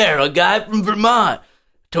 Scott Bear, a guy from Vermont.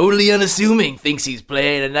 Totally unassuming, thinks he's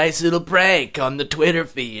playing a nice little prank on the Twitter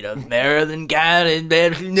feed of Maryland County.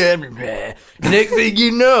 Next thing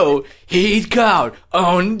you know, he's caught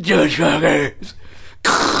on judge fuckers.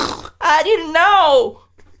 I didn't know.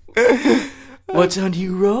 What's under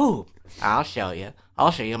your robe? I'll show you.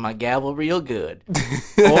 I'll show you my gavel real good.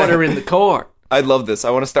 Order in the court. I love this.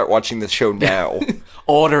 I want to start watching this show now.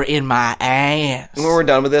 Order in my ass. And when we're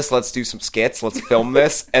done with this, let's do some skits. Let's film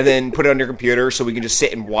this and then put it on your computer so we can just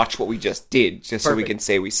sit and watch what we just did, just so we can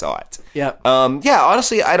say we saw it. Yep.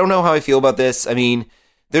 Honestly, I don't know how I feel about this. I mean,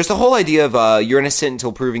 there's the whole idea of you're innocent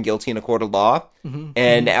until proven guilty in a court of law,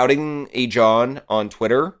 and outing a John on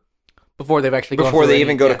Twitter before they've actually before they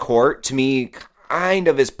even go to court, to me, kind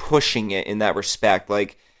of is pushing it in that respect.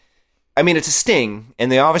 Like, I mean, it's a sting,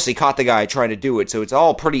 and they obviously caught the guy trying to do it, so it's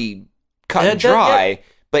all pretty cut and dry,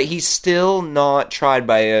 but he's still not tried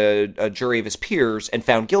by a jury of his peers and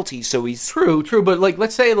found guilty, so he's... True, but, like,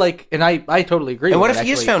 let's say, like, and I totally agree with And what if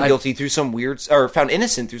he is found guilty through some weird... or found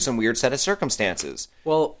innocent through some weird set of circumstances?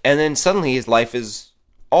 Well... And then suddenly his life is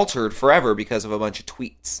altered forever because of a bunch of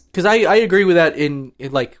tweets. Because I agree with that in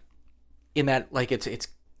that, like, it's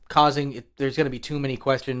causing... there's going to be too many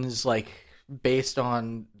questions, like, based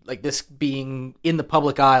on... like this being in the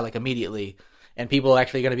public eye, like immediately, and people are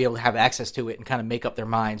actually going to be able to have access to it and kind of make up their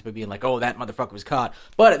minds by being like, oh, that motherfucker was caught.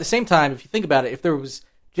 But at the same time, if you think about it, if there was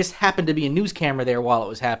just happened to be a news camera there while it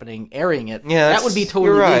was happening, airing it, that would be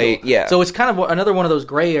totally right. legal. Yeah. So it's kind of another one of those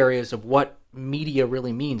gray areas of what media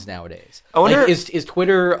really means nowadays. I wonder, like, is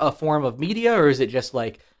Twitter a form of media, or is it just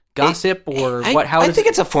like gossip, or what? How I think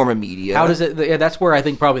it's a form of media. How does it? Yeah, that's where I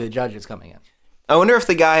think probably the judge is coming in. I wonder if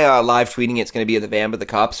the guy live tweeting it's going to be in the van with the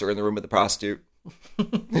cops or in the room with the prostitute.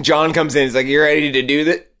 John comes in. He's like, "You ready to do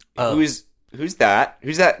that?" Who's that?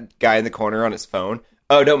 Who's that guy in the corner on his phone?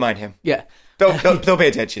 Oh, don't mind him. Yeah. Don't pay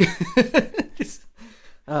attention.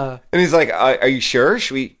 And he's like, "Are you sure?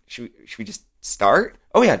 Should we just start?"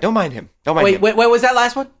 Oh yeah, don't mind him. Don't mind him. Wait, what was that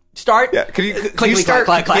last one? Start? Yeah. Could you Clickety start?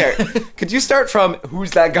 clack, clack. Yeah. Could you start from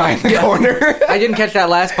who's that guy in the corner? I didn't catch that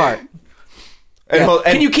last part. Yeah. And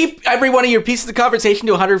Can you keep every one of your pieces of conversation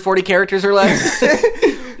to 140 characters or less?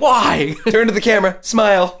 Why? turn to the camera,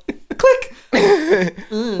 smile, click.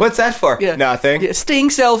 What's that for? Yeah. Nothing. Yeah, Sting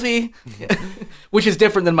selfie. Which is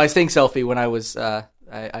different than my Sting selfie when I was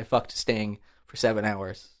I fucked Sting for 7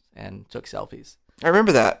 hours and took selfies. I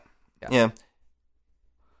remember that. Yeah.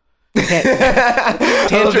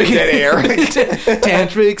 Tantric dead air.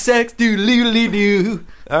 Tantric sex doo.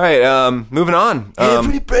 All right, moving on.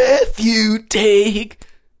 Every breath you take.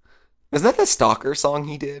 Isn't that the Stalker song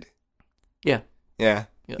he did? Yeah, Yeah.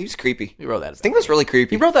 He was creepy. he wrote that. Sting was really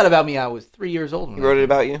creepy. He wrote that about me. I was 3 years old. When He wrote it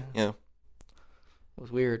about you? Yeah. It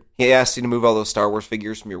was weird. He asked you to move all those Star Wars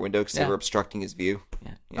figures from your window because Yeah. they were obstructing his view.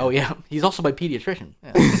 Yeah. Oh yeah, he's also my pediatrician.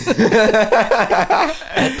 Yeah.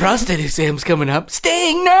 That prostate exam's coming up.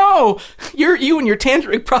 Sting, no! You and your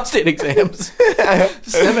tantric prostate exams.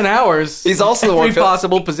 7 hours. He's also the one every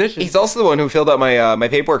possible position. He's also the one who filled out my my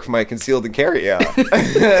paperwork for my concealed and carry.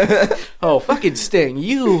 Oh, fucking Sting!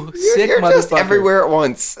 You sick You're motherfucker! just everywhere at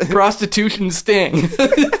once. Prostitution Sting.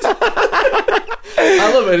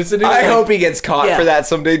 I love it. It's a new I thing. hope he gets caught Yeah. for that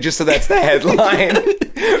someday, just so that's the headline.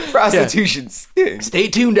 Prostitution Sting. Stay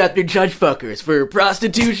tuned after Judge Fuckers for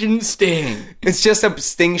Prostitution Sting. It's just a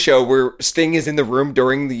Sting show where Sting is in the room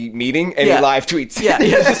during the meeting and Yeah. he live tweets. Yeah,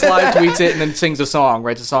 just live tweets it and then sings a song,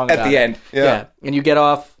 writes a song At about the it. end, yeah. And you get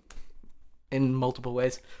off in multiple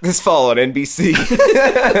ways. This fall on NBC.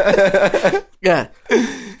 Yeah.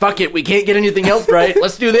 Fuck it, we can't get anything else right.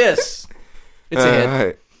 Let's do this. It's a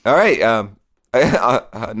hit. All right.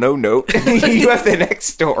 No note. You have the next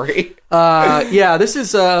story. Yeah, this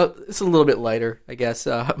is it's a little bit lighter, I guess.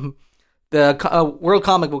 The World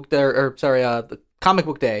Comic Book Day, the Comic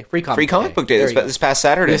Book Day, Free Comic Book Day There you go. this past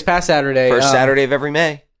Saturday. This past Saturday, First Saturday of every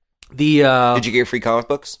May. The Did you get your free comic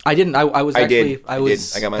books? I didn't. I was I actually. did. I I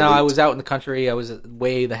was. did. I got my No, loot. I was out in the country. I was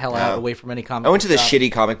way the hell out, away from any comic. I went to the shop. shitty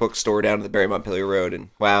comic book store down at the Barry Montpelier Road, and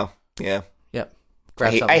wow, yeah. Yep. I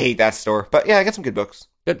Grab hate, something. I hate that store. But yeah, I got some good books.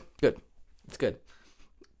 Good. It's good.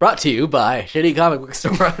 Brought to you by Shitty Comic Book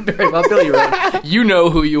Store on Barry Montpelier Road. You know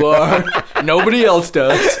who you are. Nobody else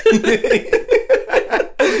does.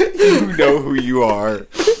 You know who you are.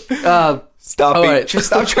 Stop all being, right. just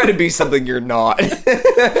stop trying to be something you're not.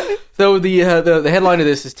 So the headline of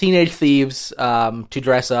this is teenage thieves to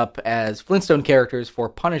dress up as Flintstone characters for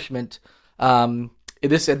punishment.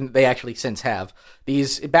 This and they actually since have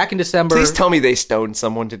these back in December. Please tell me they stoned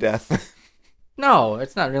someone to death. No,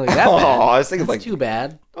 it's not really that Oh, bad. I was thinking It's like, too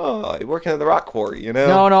bad. oh, you're working at the rock quarry, you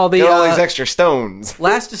know? No, the, Get all these extra stones.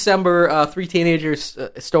 Last December, 3 teenagers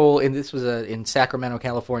stole, and this was in Sacramento,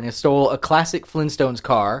 California, stole a classic Flintstones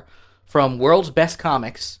car from World's Best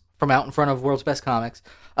Comics, from out in front of World's Best Comics.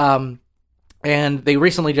 And they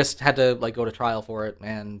recently just had to go to trial for it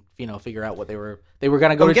and figure out what they were going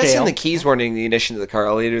to go I'm to guessing jail. the keys weren't in the ignition of the car.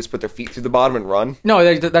 All they did was put their feet through the bottom and run.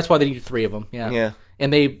 No, that's why they needed 3 of them. Yeah. Yeah.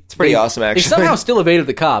 And it's pretty awesome, actually. They somehow still evaded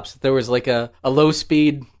the cops. There was a low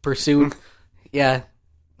speed pursuit. Yeah.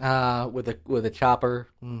 With a chopper,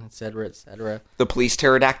 et cetera, et cetera. The police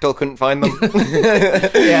pterodactyl couldn't find them.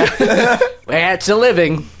 Yeah. Well, it's a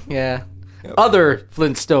living. Yeah. Other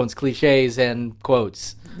Flintstones cliches and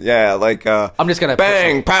quotes. Yeah, like, I'm just gonna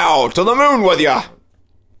bang, pow, to the moon with ya.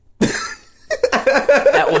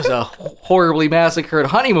 That was a horribly massacred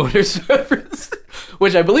honeymooners reference,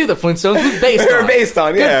 which I believe the Flintstones was based They were on. based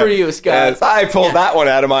on, Good yeah. for you, Scott. Yes, I pulled that one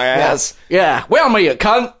out of my ass. Yeah. Well, me, you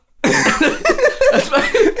cunt.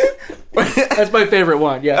 That's my favorite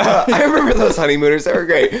one. Yeah. I remember those honeymooners. They were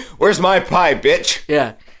great. Where's my pie, bitch?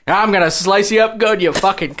 Yeah. I'm gonna slice you up good, you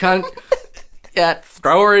fucking cunt. Yeah,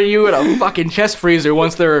 throw you in a fucking chest freezer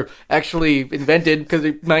once they're actually invented, because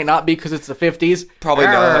it might not be because it's the 50s. Probably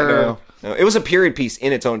not. Arr. No. It was a period piece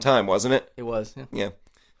in its own time, wasn't it? It was. Yeah.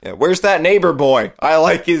 Yeah. Where's that neighbor boy? I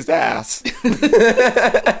like his ass.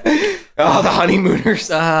 Oh, the honeymooners.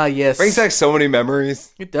 Ah, yes. Brings back so many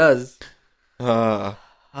memories. It does. Microwave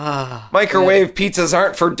pizzas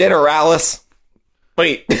aren't for dinner, Alice.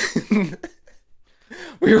 Wait.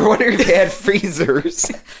 We were wondering if they had freezers.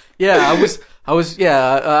 Yeah, I was.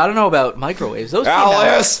 Yeah, I don't know about microwaves. Those came out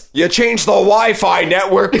Alice, you changed the Wi-Fi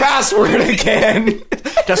network password again.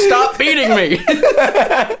 to stop beating me.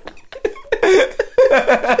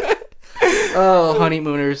 Oh,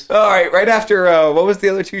 honeymooners. All right after what was the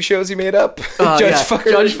other two shows you made up? Judge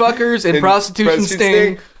Fuckers and Prostitution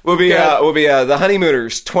Sting. Will be the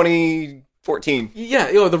Honeymooners 2014. Yeah,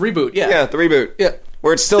 the reboot. Yeah, the reboot. Yeah.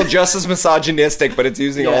 Where it's still just as misogynistic, but it's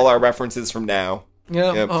using all our references from now.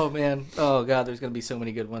 Yeah. Yep. Oh man. Oh god, there's gonna be so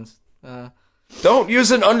many good ones. Don't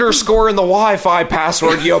use an underscore in the Wi-Fi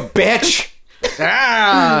password, you bitch.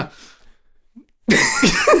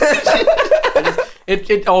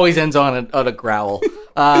 It always ends on a growl.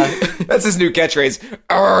 That's his new catchphrase.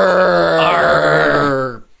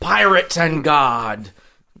 Arr, pirates and God.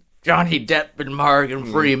 Johnny Depp and Morgan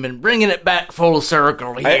Freeman bringing it back full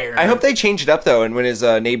circle here. I hope they change it up though. And when his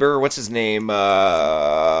neighbor, what's his name?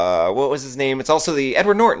 What was his name? It's also the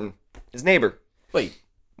Edward Norton, his neighbor. Wait,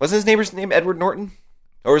 wasn't his neighbor's name Edward Norton,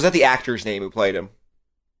 or was that the actor's name who played him?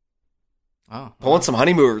 Oh, pulling some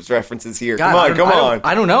Honeymooners references here. God, come on.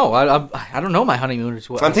 I don't know. I don't know my Honeymooners.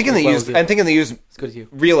 I'm thinking they used as good as you.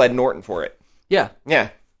 real Ed Norton for it. Yeah.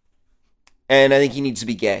 And I think he needs to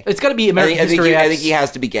be gay. It's got to be American History X. I think he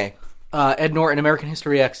has to be gay. Ed Norton, American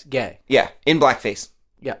History X, gay. Yeah, in blackface.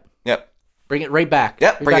 Yep. Yep. Bring it right back.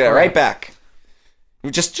 Yep, bring it right back.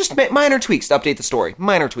 Just minor tweaks to update the story.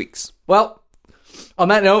 Minor tweaks. Well, on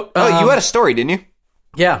that note... you had a story, didn't you?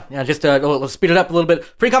 Yeah, just let's speed it up a little bit.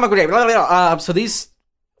 Free Comic Book Day. Blah, blah, blah. So these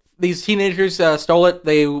teenagers stole it.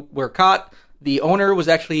 They were caught. The owner was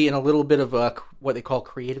actually in a little bit of what they call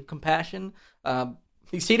creative compassion.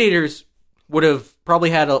 These teenagers would have probably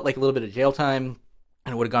had a little bit of jail time,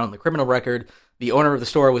 and it would have gone on the criminal record. The owner of the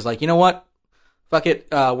store was like, you know what? Fuck it.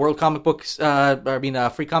 World Comic Books,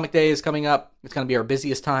 Free Comic Day is coming up. It's going to be our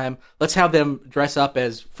busiest time. Let's have them dress up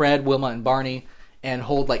as Fred, Wilma, and Barney and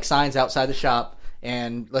hold signs outside the shop.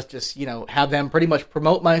 And let's just, have them pretty much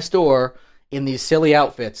promote my store in these silly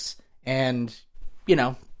outfits. And,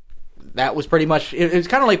 that was pretty much, it was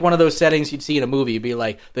kind of like one of those settings you'd see in a movie. It'd be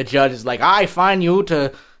like, the judge is like, I fine you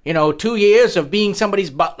to, 2 years of being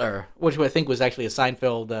somebody's butler, which I think was actually a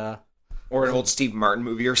Seinfeld. Or an old Steve Martin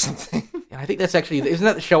movie or something. I think that's actually, isn't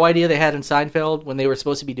that the show idea they had in Seinfeld when they were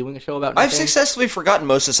supposed to be doing a show about nothing? I've successfully forgotten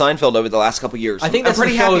most of Seinfeld over the last couple years. I think that's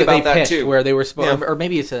pretty the show happy that they about that pitched too. where they were supposed, or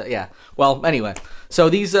maybe it's Well, anyway, so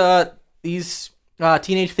these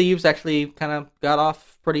teenage thieves actually kind of got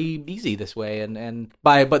off pretty easy this way,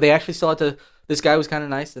 but they actually still had to. This guy was kind of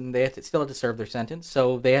nice, and they still had to serve their sentence,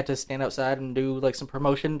 so they had to stand outside and do some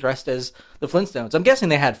promotion dressed as the Flintstones. I'm guessing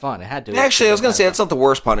they had fun. It had to. Actually, I was going to say that's not the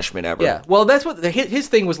worst punishment ever. Yeah, well, that's what his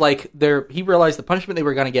thing was like. He realized the punishment they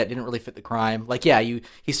were going to get didn't really fit the crime.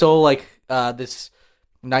 He stole this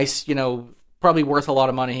nice, probably worth a lot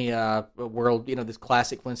of money, this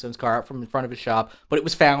classic Flintstones car out from in front of his shop, but it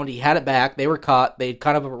was found. He had it back. They were caught. They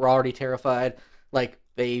kind of were already terrified.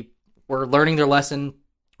 They were learning their lesson.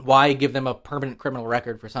 Why give them a permanent criminal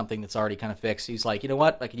record for something that's already kind of fixed? He's like, you know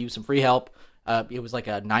what? I could use some free help. It was like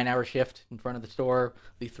a 9-hour shift in front of the store.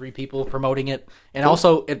 The 3 people promoting it. And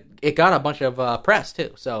also, it got a bunch of press,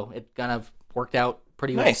 too. So it kind of worked out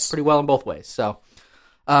pretty well in both ways. So,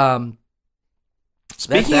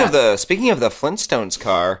 speaking of the Flintstones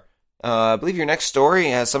car, I believe your next story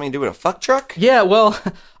has something to do with a fuck truck? Yeah, well,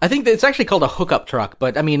 I think that it's actually called a hookup truck,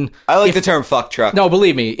 but I mean... I like the term fuck truck. No,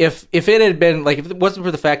 believe me, if it had been, if it wasn't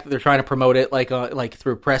for the fact that they're trying to promote it,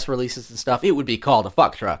 through press releases and stuff, it would be called a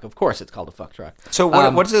fuck truck. Of course it's called a fuck truck. So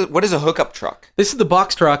what is a hookup truck? This is the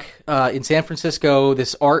box truck in San Francisco.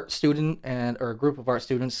 This art student or a group of art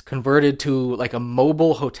students converted to a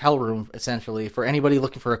mobile hotel room, essentially, for anybody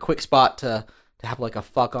looking for a quick spot to have a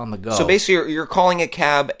fuck on the go. So basically, you're calling a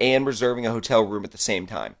cab and reserving a hotel room at the same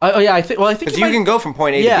time. I think because you can go from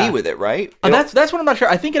point A to B with it, right? That's what I'm not sure.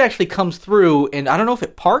 I think it actually comes through, and I don't know if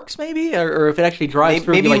it parks maybe, or if it actually drives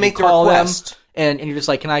through. Maybe you make the call request, them, and you're just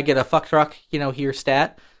like, "Can I get a fuck truck?" Here,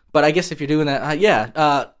 stat. But I guess if you're doing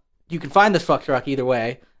that, you can find this fuck truck either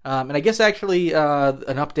way. And I guess actually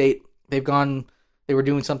an update. They were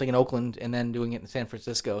doing something in Oakland and then doing it in San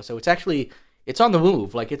Francisco. So it's actually. It's on the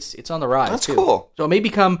move, it's on the rise. That's too. Cool. So it may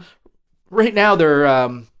become. Right now, they're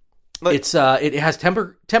it has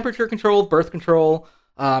temperature control, birth control,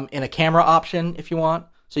 and a camera option if you want,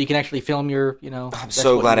 so you can actually film your. I'm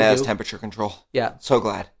so glad it has temperature control. Yeah, so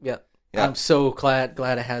glad. Yeah. I'm so glad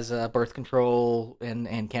it has birth control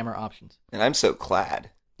and camera options. And I'm so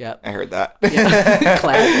glad. Yeah, I heard that. Yeah,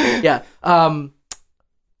 glad. Yeah.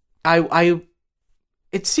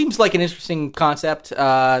 It seems like an interesting concept.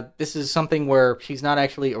 This is something where she's not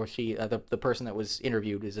actually, or she, the person that was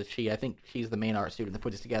interviewed is a she. I think she's the main art student that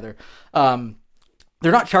put this together. They're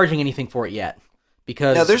not charging anything for it yet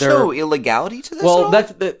because Now, there's no illegality to this. Well, at all?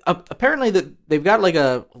 that's apparently they've got like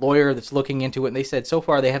a lawyer that's looking into it, and they said so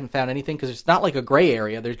far they haven't found anything because it's not like a gray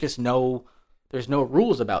area. There's just there's no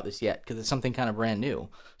rules about this yet because it's something kind of brand new.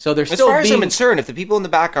 So there's As still far as I'm being concerned, if the people in the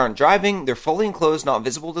back aren't driving, they're fully enclosed, not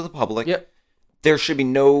visible to the public. Yep. There should be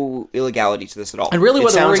no illegality to this at all. And really, It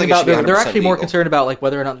what they're sounds worrying like it about, should be they're 100% actually more legal. concerned about like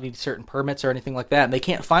whether or not they need certain permits or anything like that, and they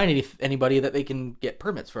can't find anybody that they can get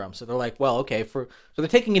permits from. So they're like, well, okay, so they're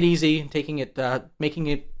taking it easy and making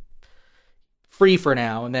it free for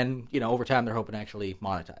now, and then over time they're hoping to actually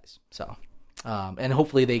monetize. So, and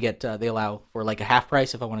hopefully they allow for like a half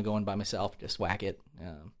price if I want to go in by myself, just whack it.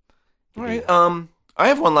 All right. I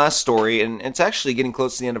have one last story, and it's actually getting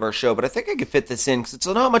close to the end of our show, but I think I could fit this in because it's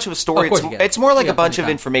not much of a story. Of course you can. It's more like You a got bunch plenty of of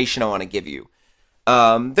time. information I want to give you.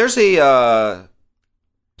 There's a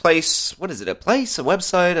place. What is it? A place? A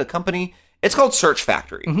website? A company? It's called Search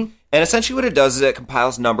Factory. Mm-hmm. And essentially what it does is it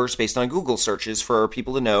compiles numbers based on Google searches for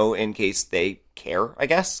people to know in case they care, I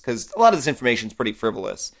guess, because a lot of this information is pretty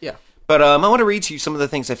frivolous. Yeah. But I want to read to you some of the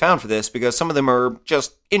things I found for this because some of them are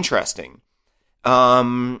just interesting.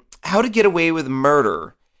 How to get away with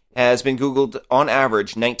murder has been Googled on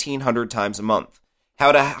average 1,900 times a month.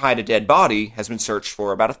 How to hide a dead body has been searched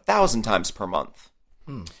for about 1,000 times per month.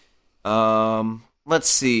 Let's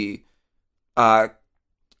see.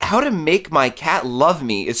 How to make my cat love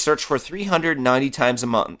me is searched for 390 times a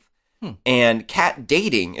month. And cat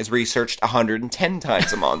dating is researched 110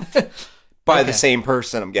 times a month by the same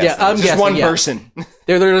person, I'm guessing. I'm Just guessing, one yeah. person.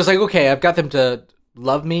 They're just like, okay, I've got them to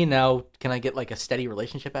love me now. Can I get like a steady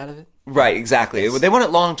relationship out of it? Right, exactly. They want it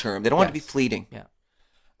long term. They don't want it to be Yes. fleeting. Yeah.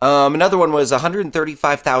 Another one was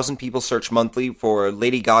 135,000 people search monthly for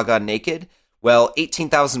Lady Gaga naked. Well,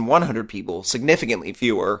 18,100 people, significantly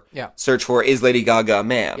fewer, Yeah. search for is Lady Gaga a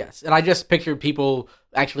man. Yes, and I just pictured people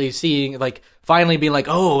actually seeing, like, finally being like,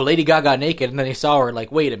 oh, Lady Gaga naked, and then they saw her,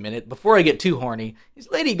 like, wait a minute, before I get too horny, is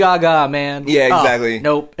Lady Gaga, man. Yeah, Oh, exactly.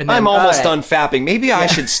 nope. And then, I'm almost all done fapping. Maybe I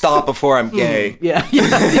should stop before I'm gay. Yeah.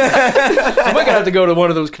 Am I gonna have to go to one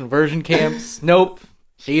of those conversion camps? Nope.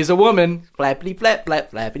 She's a woman. Flappity flap,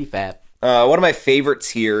 flap, flappity fap. One of my favorites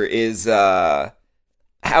here is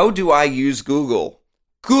how do I use Google?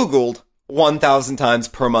 Googled 1,000 times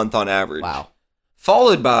per month on average. Wow.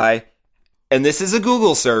 Followed by, and this is a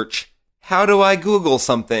Google search, how do I Google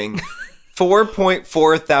something?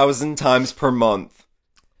 4.4 thousand times per month.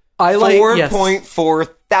 I like, yes. 4.4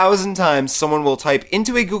 thousand times someone will type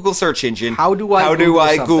into a Google search engine, How do I Google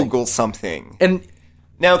something? Google something? And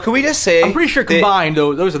Now, can we just say... I'm pretty sure that- combined,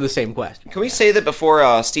 though, those are the same question. Can we say that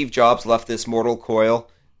before Steve Jobs left this mortal coil,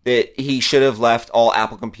 that he should have left all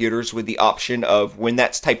Apple computers with the option of when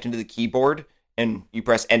that's typed into the keyboard and you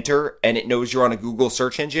press enter and it knows you're on a Google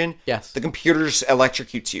search engine, Yes. the computer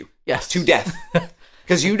electrocutes you Yes. to death.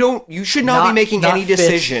 Because you should not be making any fit-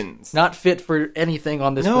 decisions. Not fit for anything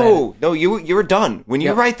on this planet. No, you're done. When you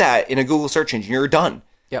Yep. write that in a Google search engine, you're done.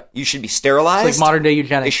 Yep. You should be sterilized. It's like modern day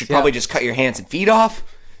eugenics. They should yeah. probably just cut your hands and feet off.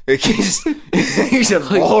 You should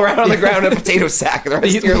roll around on the ground in a potato sack the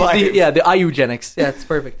rest of your life. the eugenics. Yeah, it's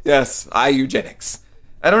perfect. Yes, eugenics.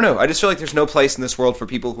 I don't know. I just feel like there's no place in this world for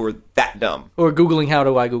people who are that dumb. Or Googling how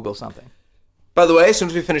do I Google something. By the way, as soon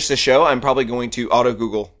as we finish this show, I'm probably going to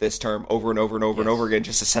auto-Google this term over and over and over and over again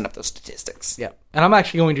just to send up those statistics. Yeah. And I'm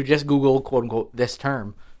actually going to just Google, quote unquote, this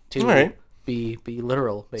term to All right. be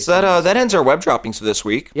literal. Basically. So that ends our web droppings for this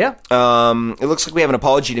week. Yeah. It looks like we have an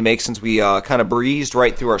apology to make since we kind of breezed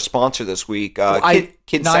right through our sponsor this week.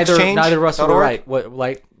 Kids neither of us were right.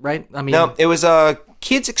 Right? I mean, No, it was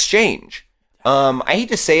Kids Exchange. I hate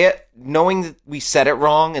to say it, knowing that we said it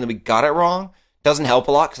wrong and that we got it wrong doesn't help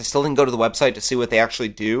a lot because I still didn't go to the website to see what they actually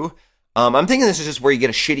do. I'm thinking this is just where you get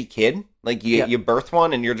a shitty kid, like you birth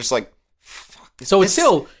one, and you're just like, fuck. so it's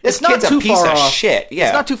still this it's not kid's too a piece far of off. shit. Yeah,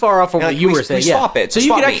 It's not too far off from Yeah, what like, you we- were saying. we swap yeah. it. So you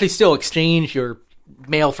Swap could meet. actually still exchange your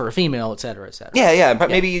male for a female, et cetera, et cetera. Yeah, but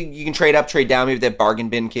maybe you can trade up, trade down. Maybe they have bargain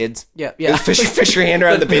bin kids. Yeah. Just fish your hand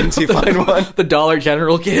around the bin till you find one. The Dollar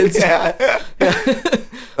General kids. Yeah.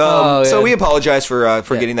 So we apologize for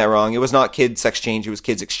getting that wrong. It was not Kids Exchange. It was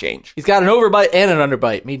Kids Exchange. He's got an overbite and an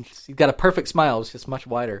underbite. I mean, he's got a perfect smile. It's just much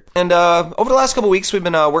wider. And over the last couple of weeks, we've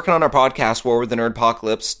been working on our podcast war with the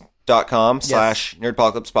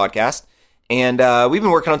nerdpocalypse.com/nerdpocalypse podcast. And we've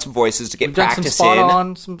been working on some voices to get We've done practice some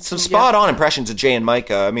in. some Spot on impressions of Jay and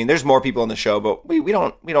Micah. I mean, there's more people on the show, but we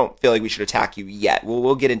don't feel like we should attack you yet.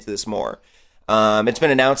 We'll get into this more. It's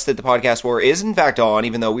been announced that the podcast war is in fact on,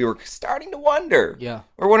 even though we were starting to wonder. Yeah.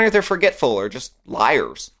 We're wondering if they're forgetful or just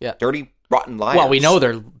liars. Yeah. Dirty rotten liars. Well, we know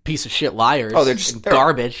they're piece of shit liars. Oh, they're just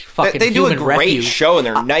garbage. Fucking They do a human great refuse. show, and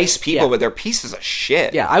they're nice people, yeah. but they're pieces of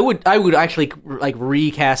shit. Yeah, I would actually like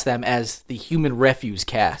recast them as the human refuse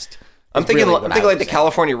cast. I'm thinking, really I'm what I thinking would like the say.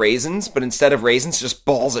 California Raisins, but instead of raisins, just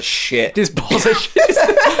balls of shit. Just balls of shit.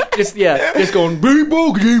 just going.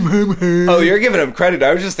 Oh, you're giving them credit.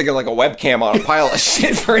 I was just thinking like a webcam on a pile of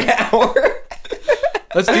shit for an hour.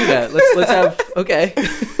 Let's do that. Let's have okay.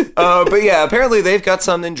 But yeah, apparently they've got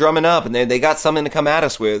something drumming up, and they got something to come at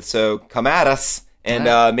us with. So come at us,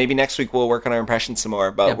 and maybe next week we'll work on our impressions some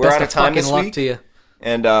more. But Yeah, we're best out of time this luck week, to you.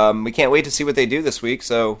 and we can't wait to see what they do this week.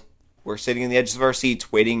 So we're sitting in the edges of our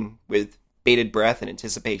seats, waiting with bated breath and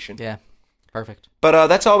anticipation. Yeah, perfect. But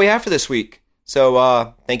that's all we have for this week.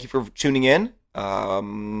 So thank you for tuning in.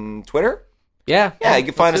 Twitter. Yeah, Yeah, you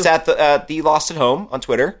can find us at the Lost at Home on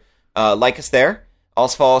Twitter. Like us there.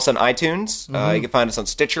 Also follow us on iTunes. You can find us on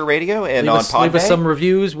Stitcher Radio and on Podbay. Leave us some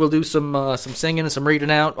reviews. We'll do some singing and some reading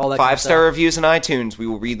out. All that. 5-star reviews on iTunes. We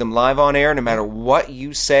will read them live on air, no matter what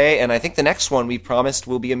you say. And I think the next one we promised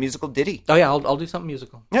will be a musical ditty. Oh yeah, I'll do something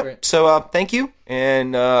musical. Yep. Great. So thank you,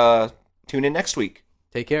 and tune in next week.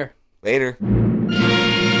 Take care. Later.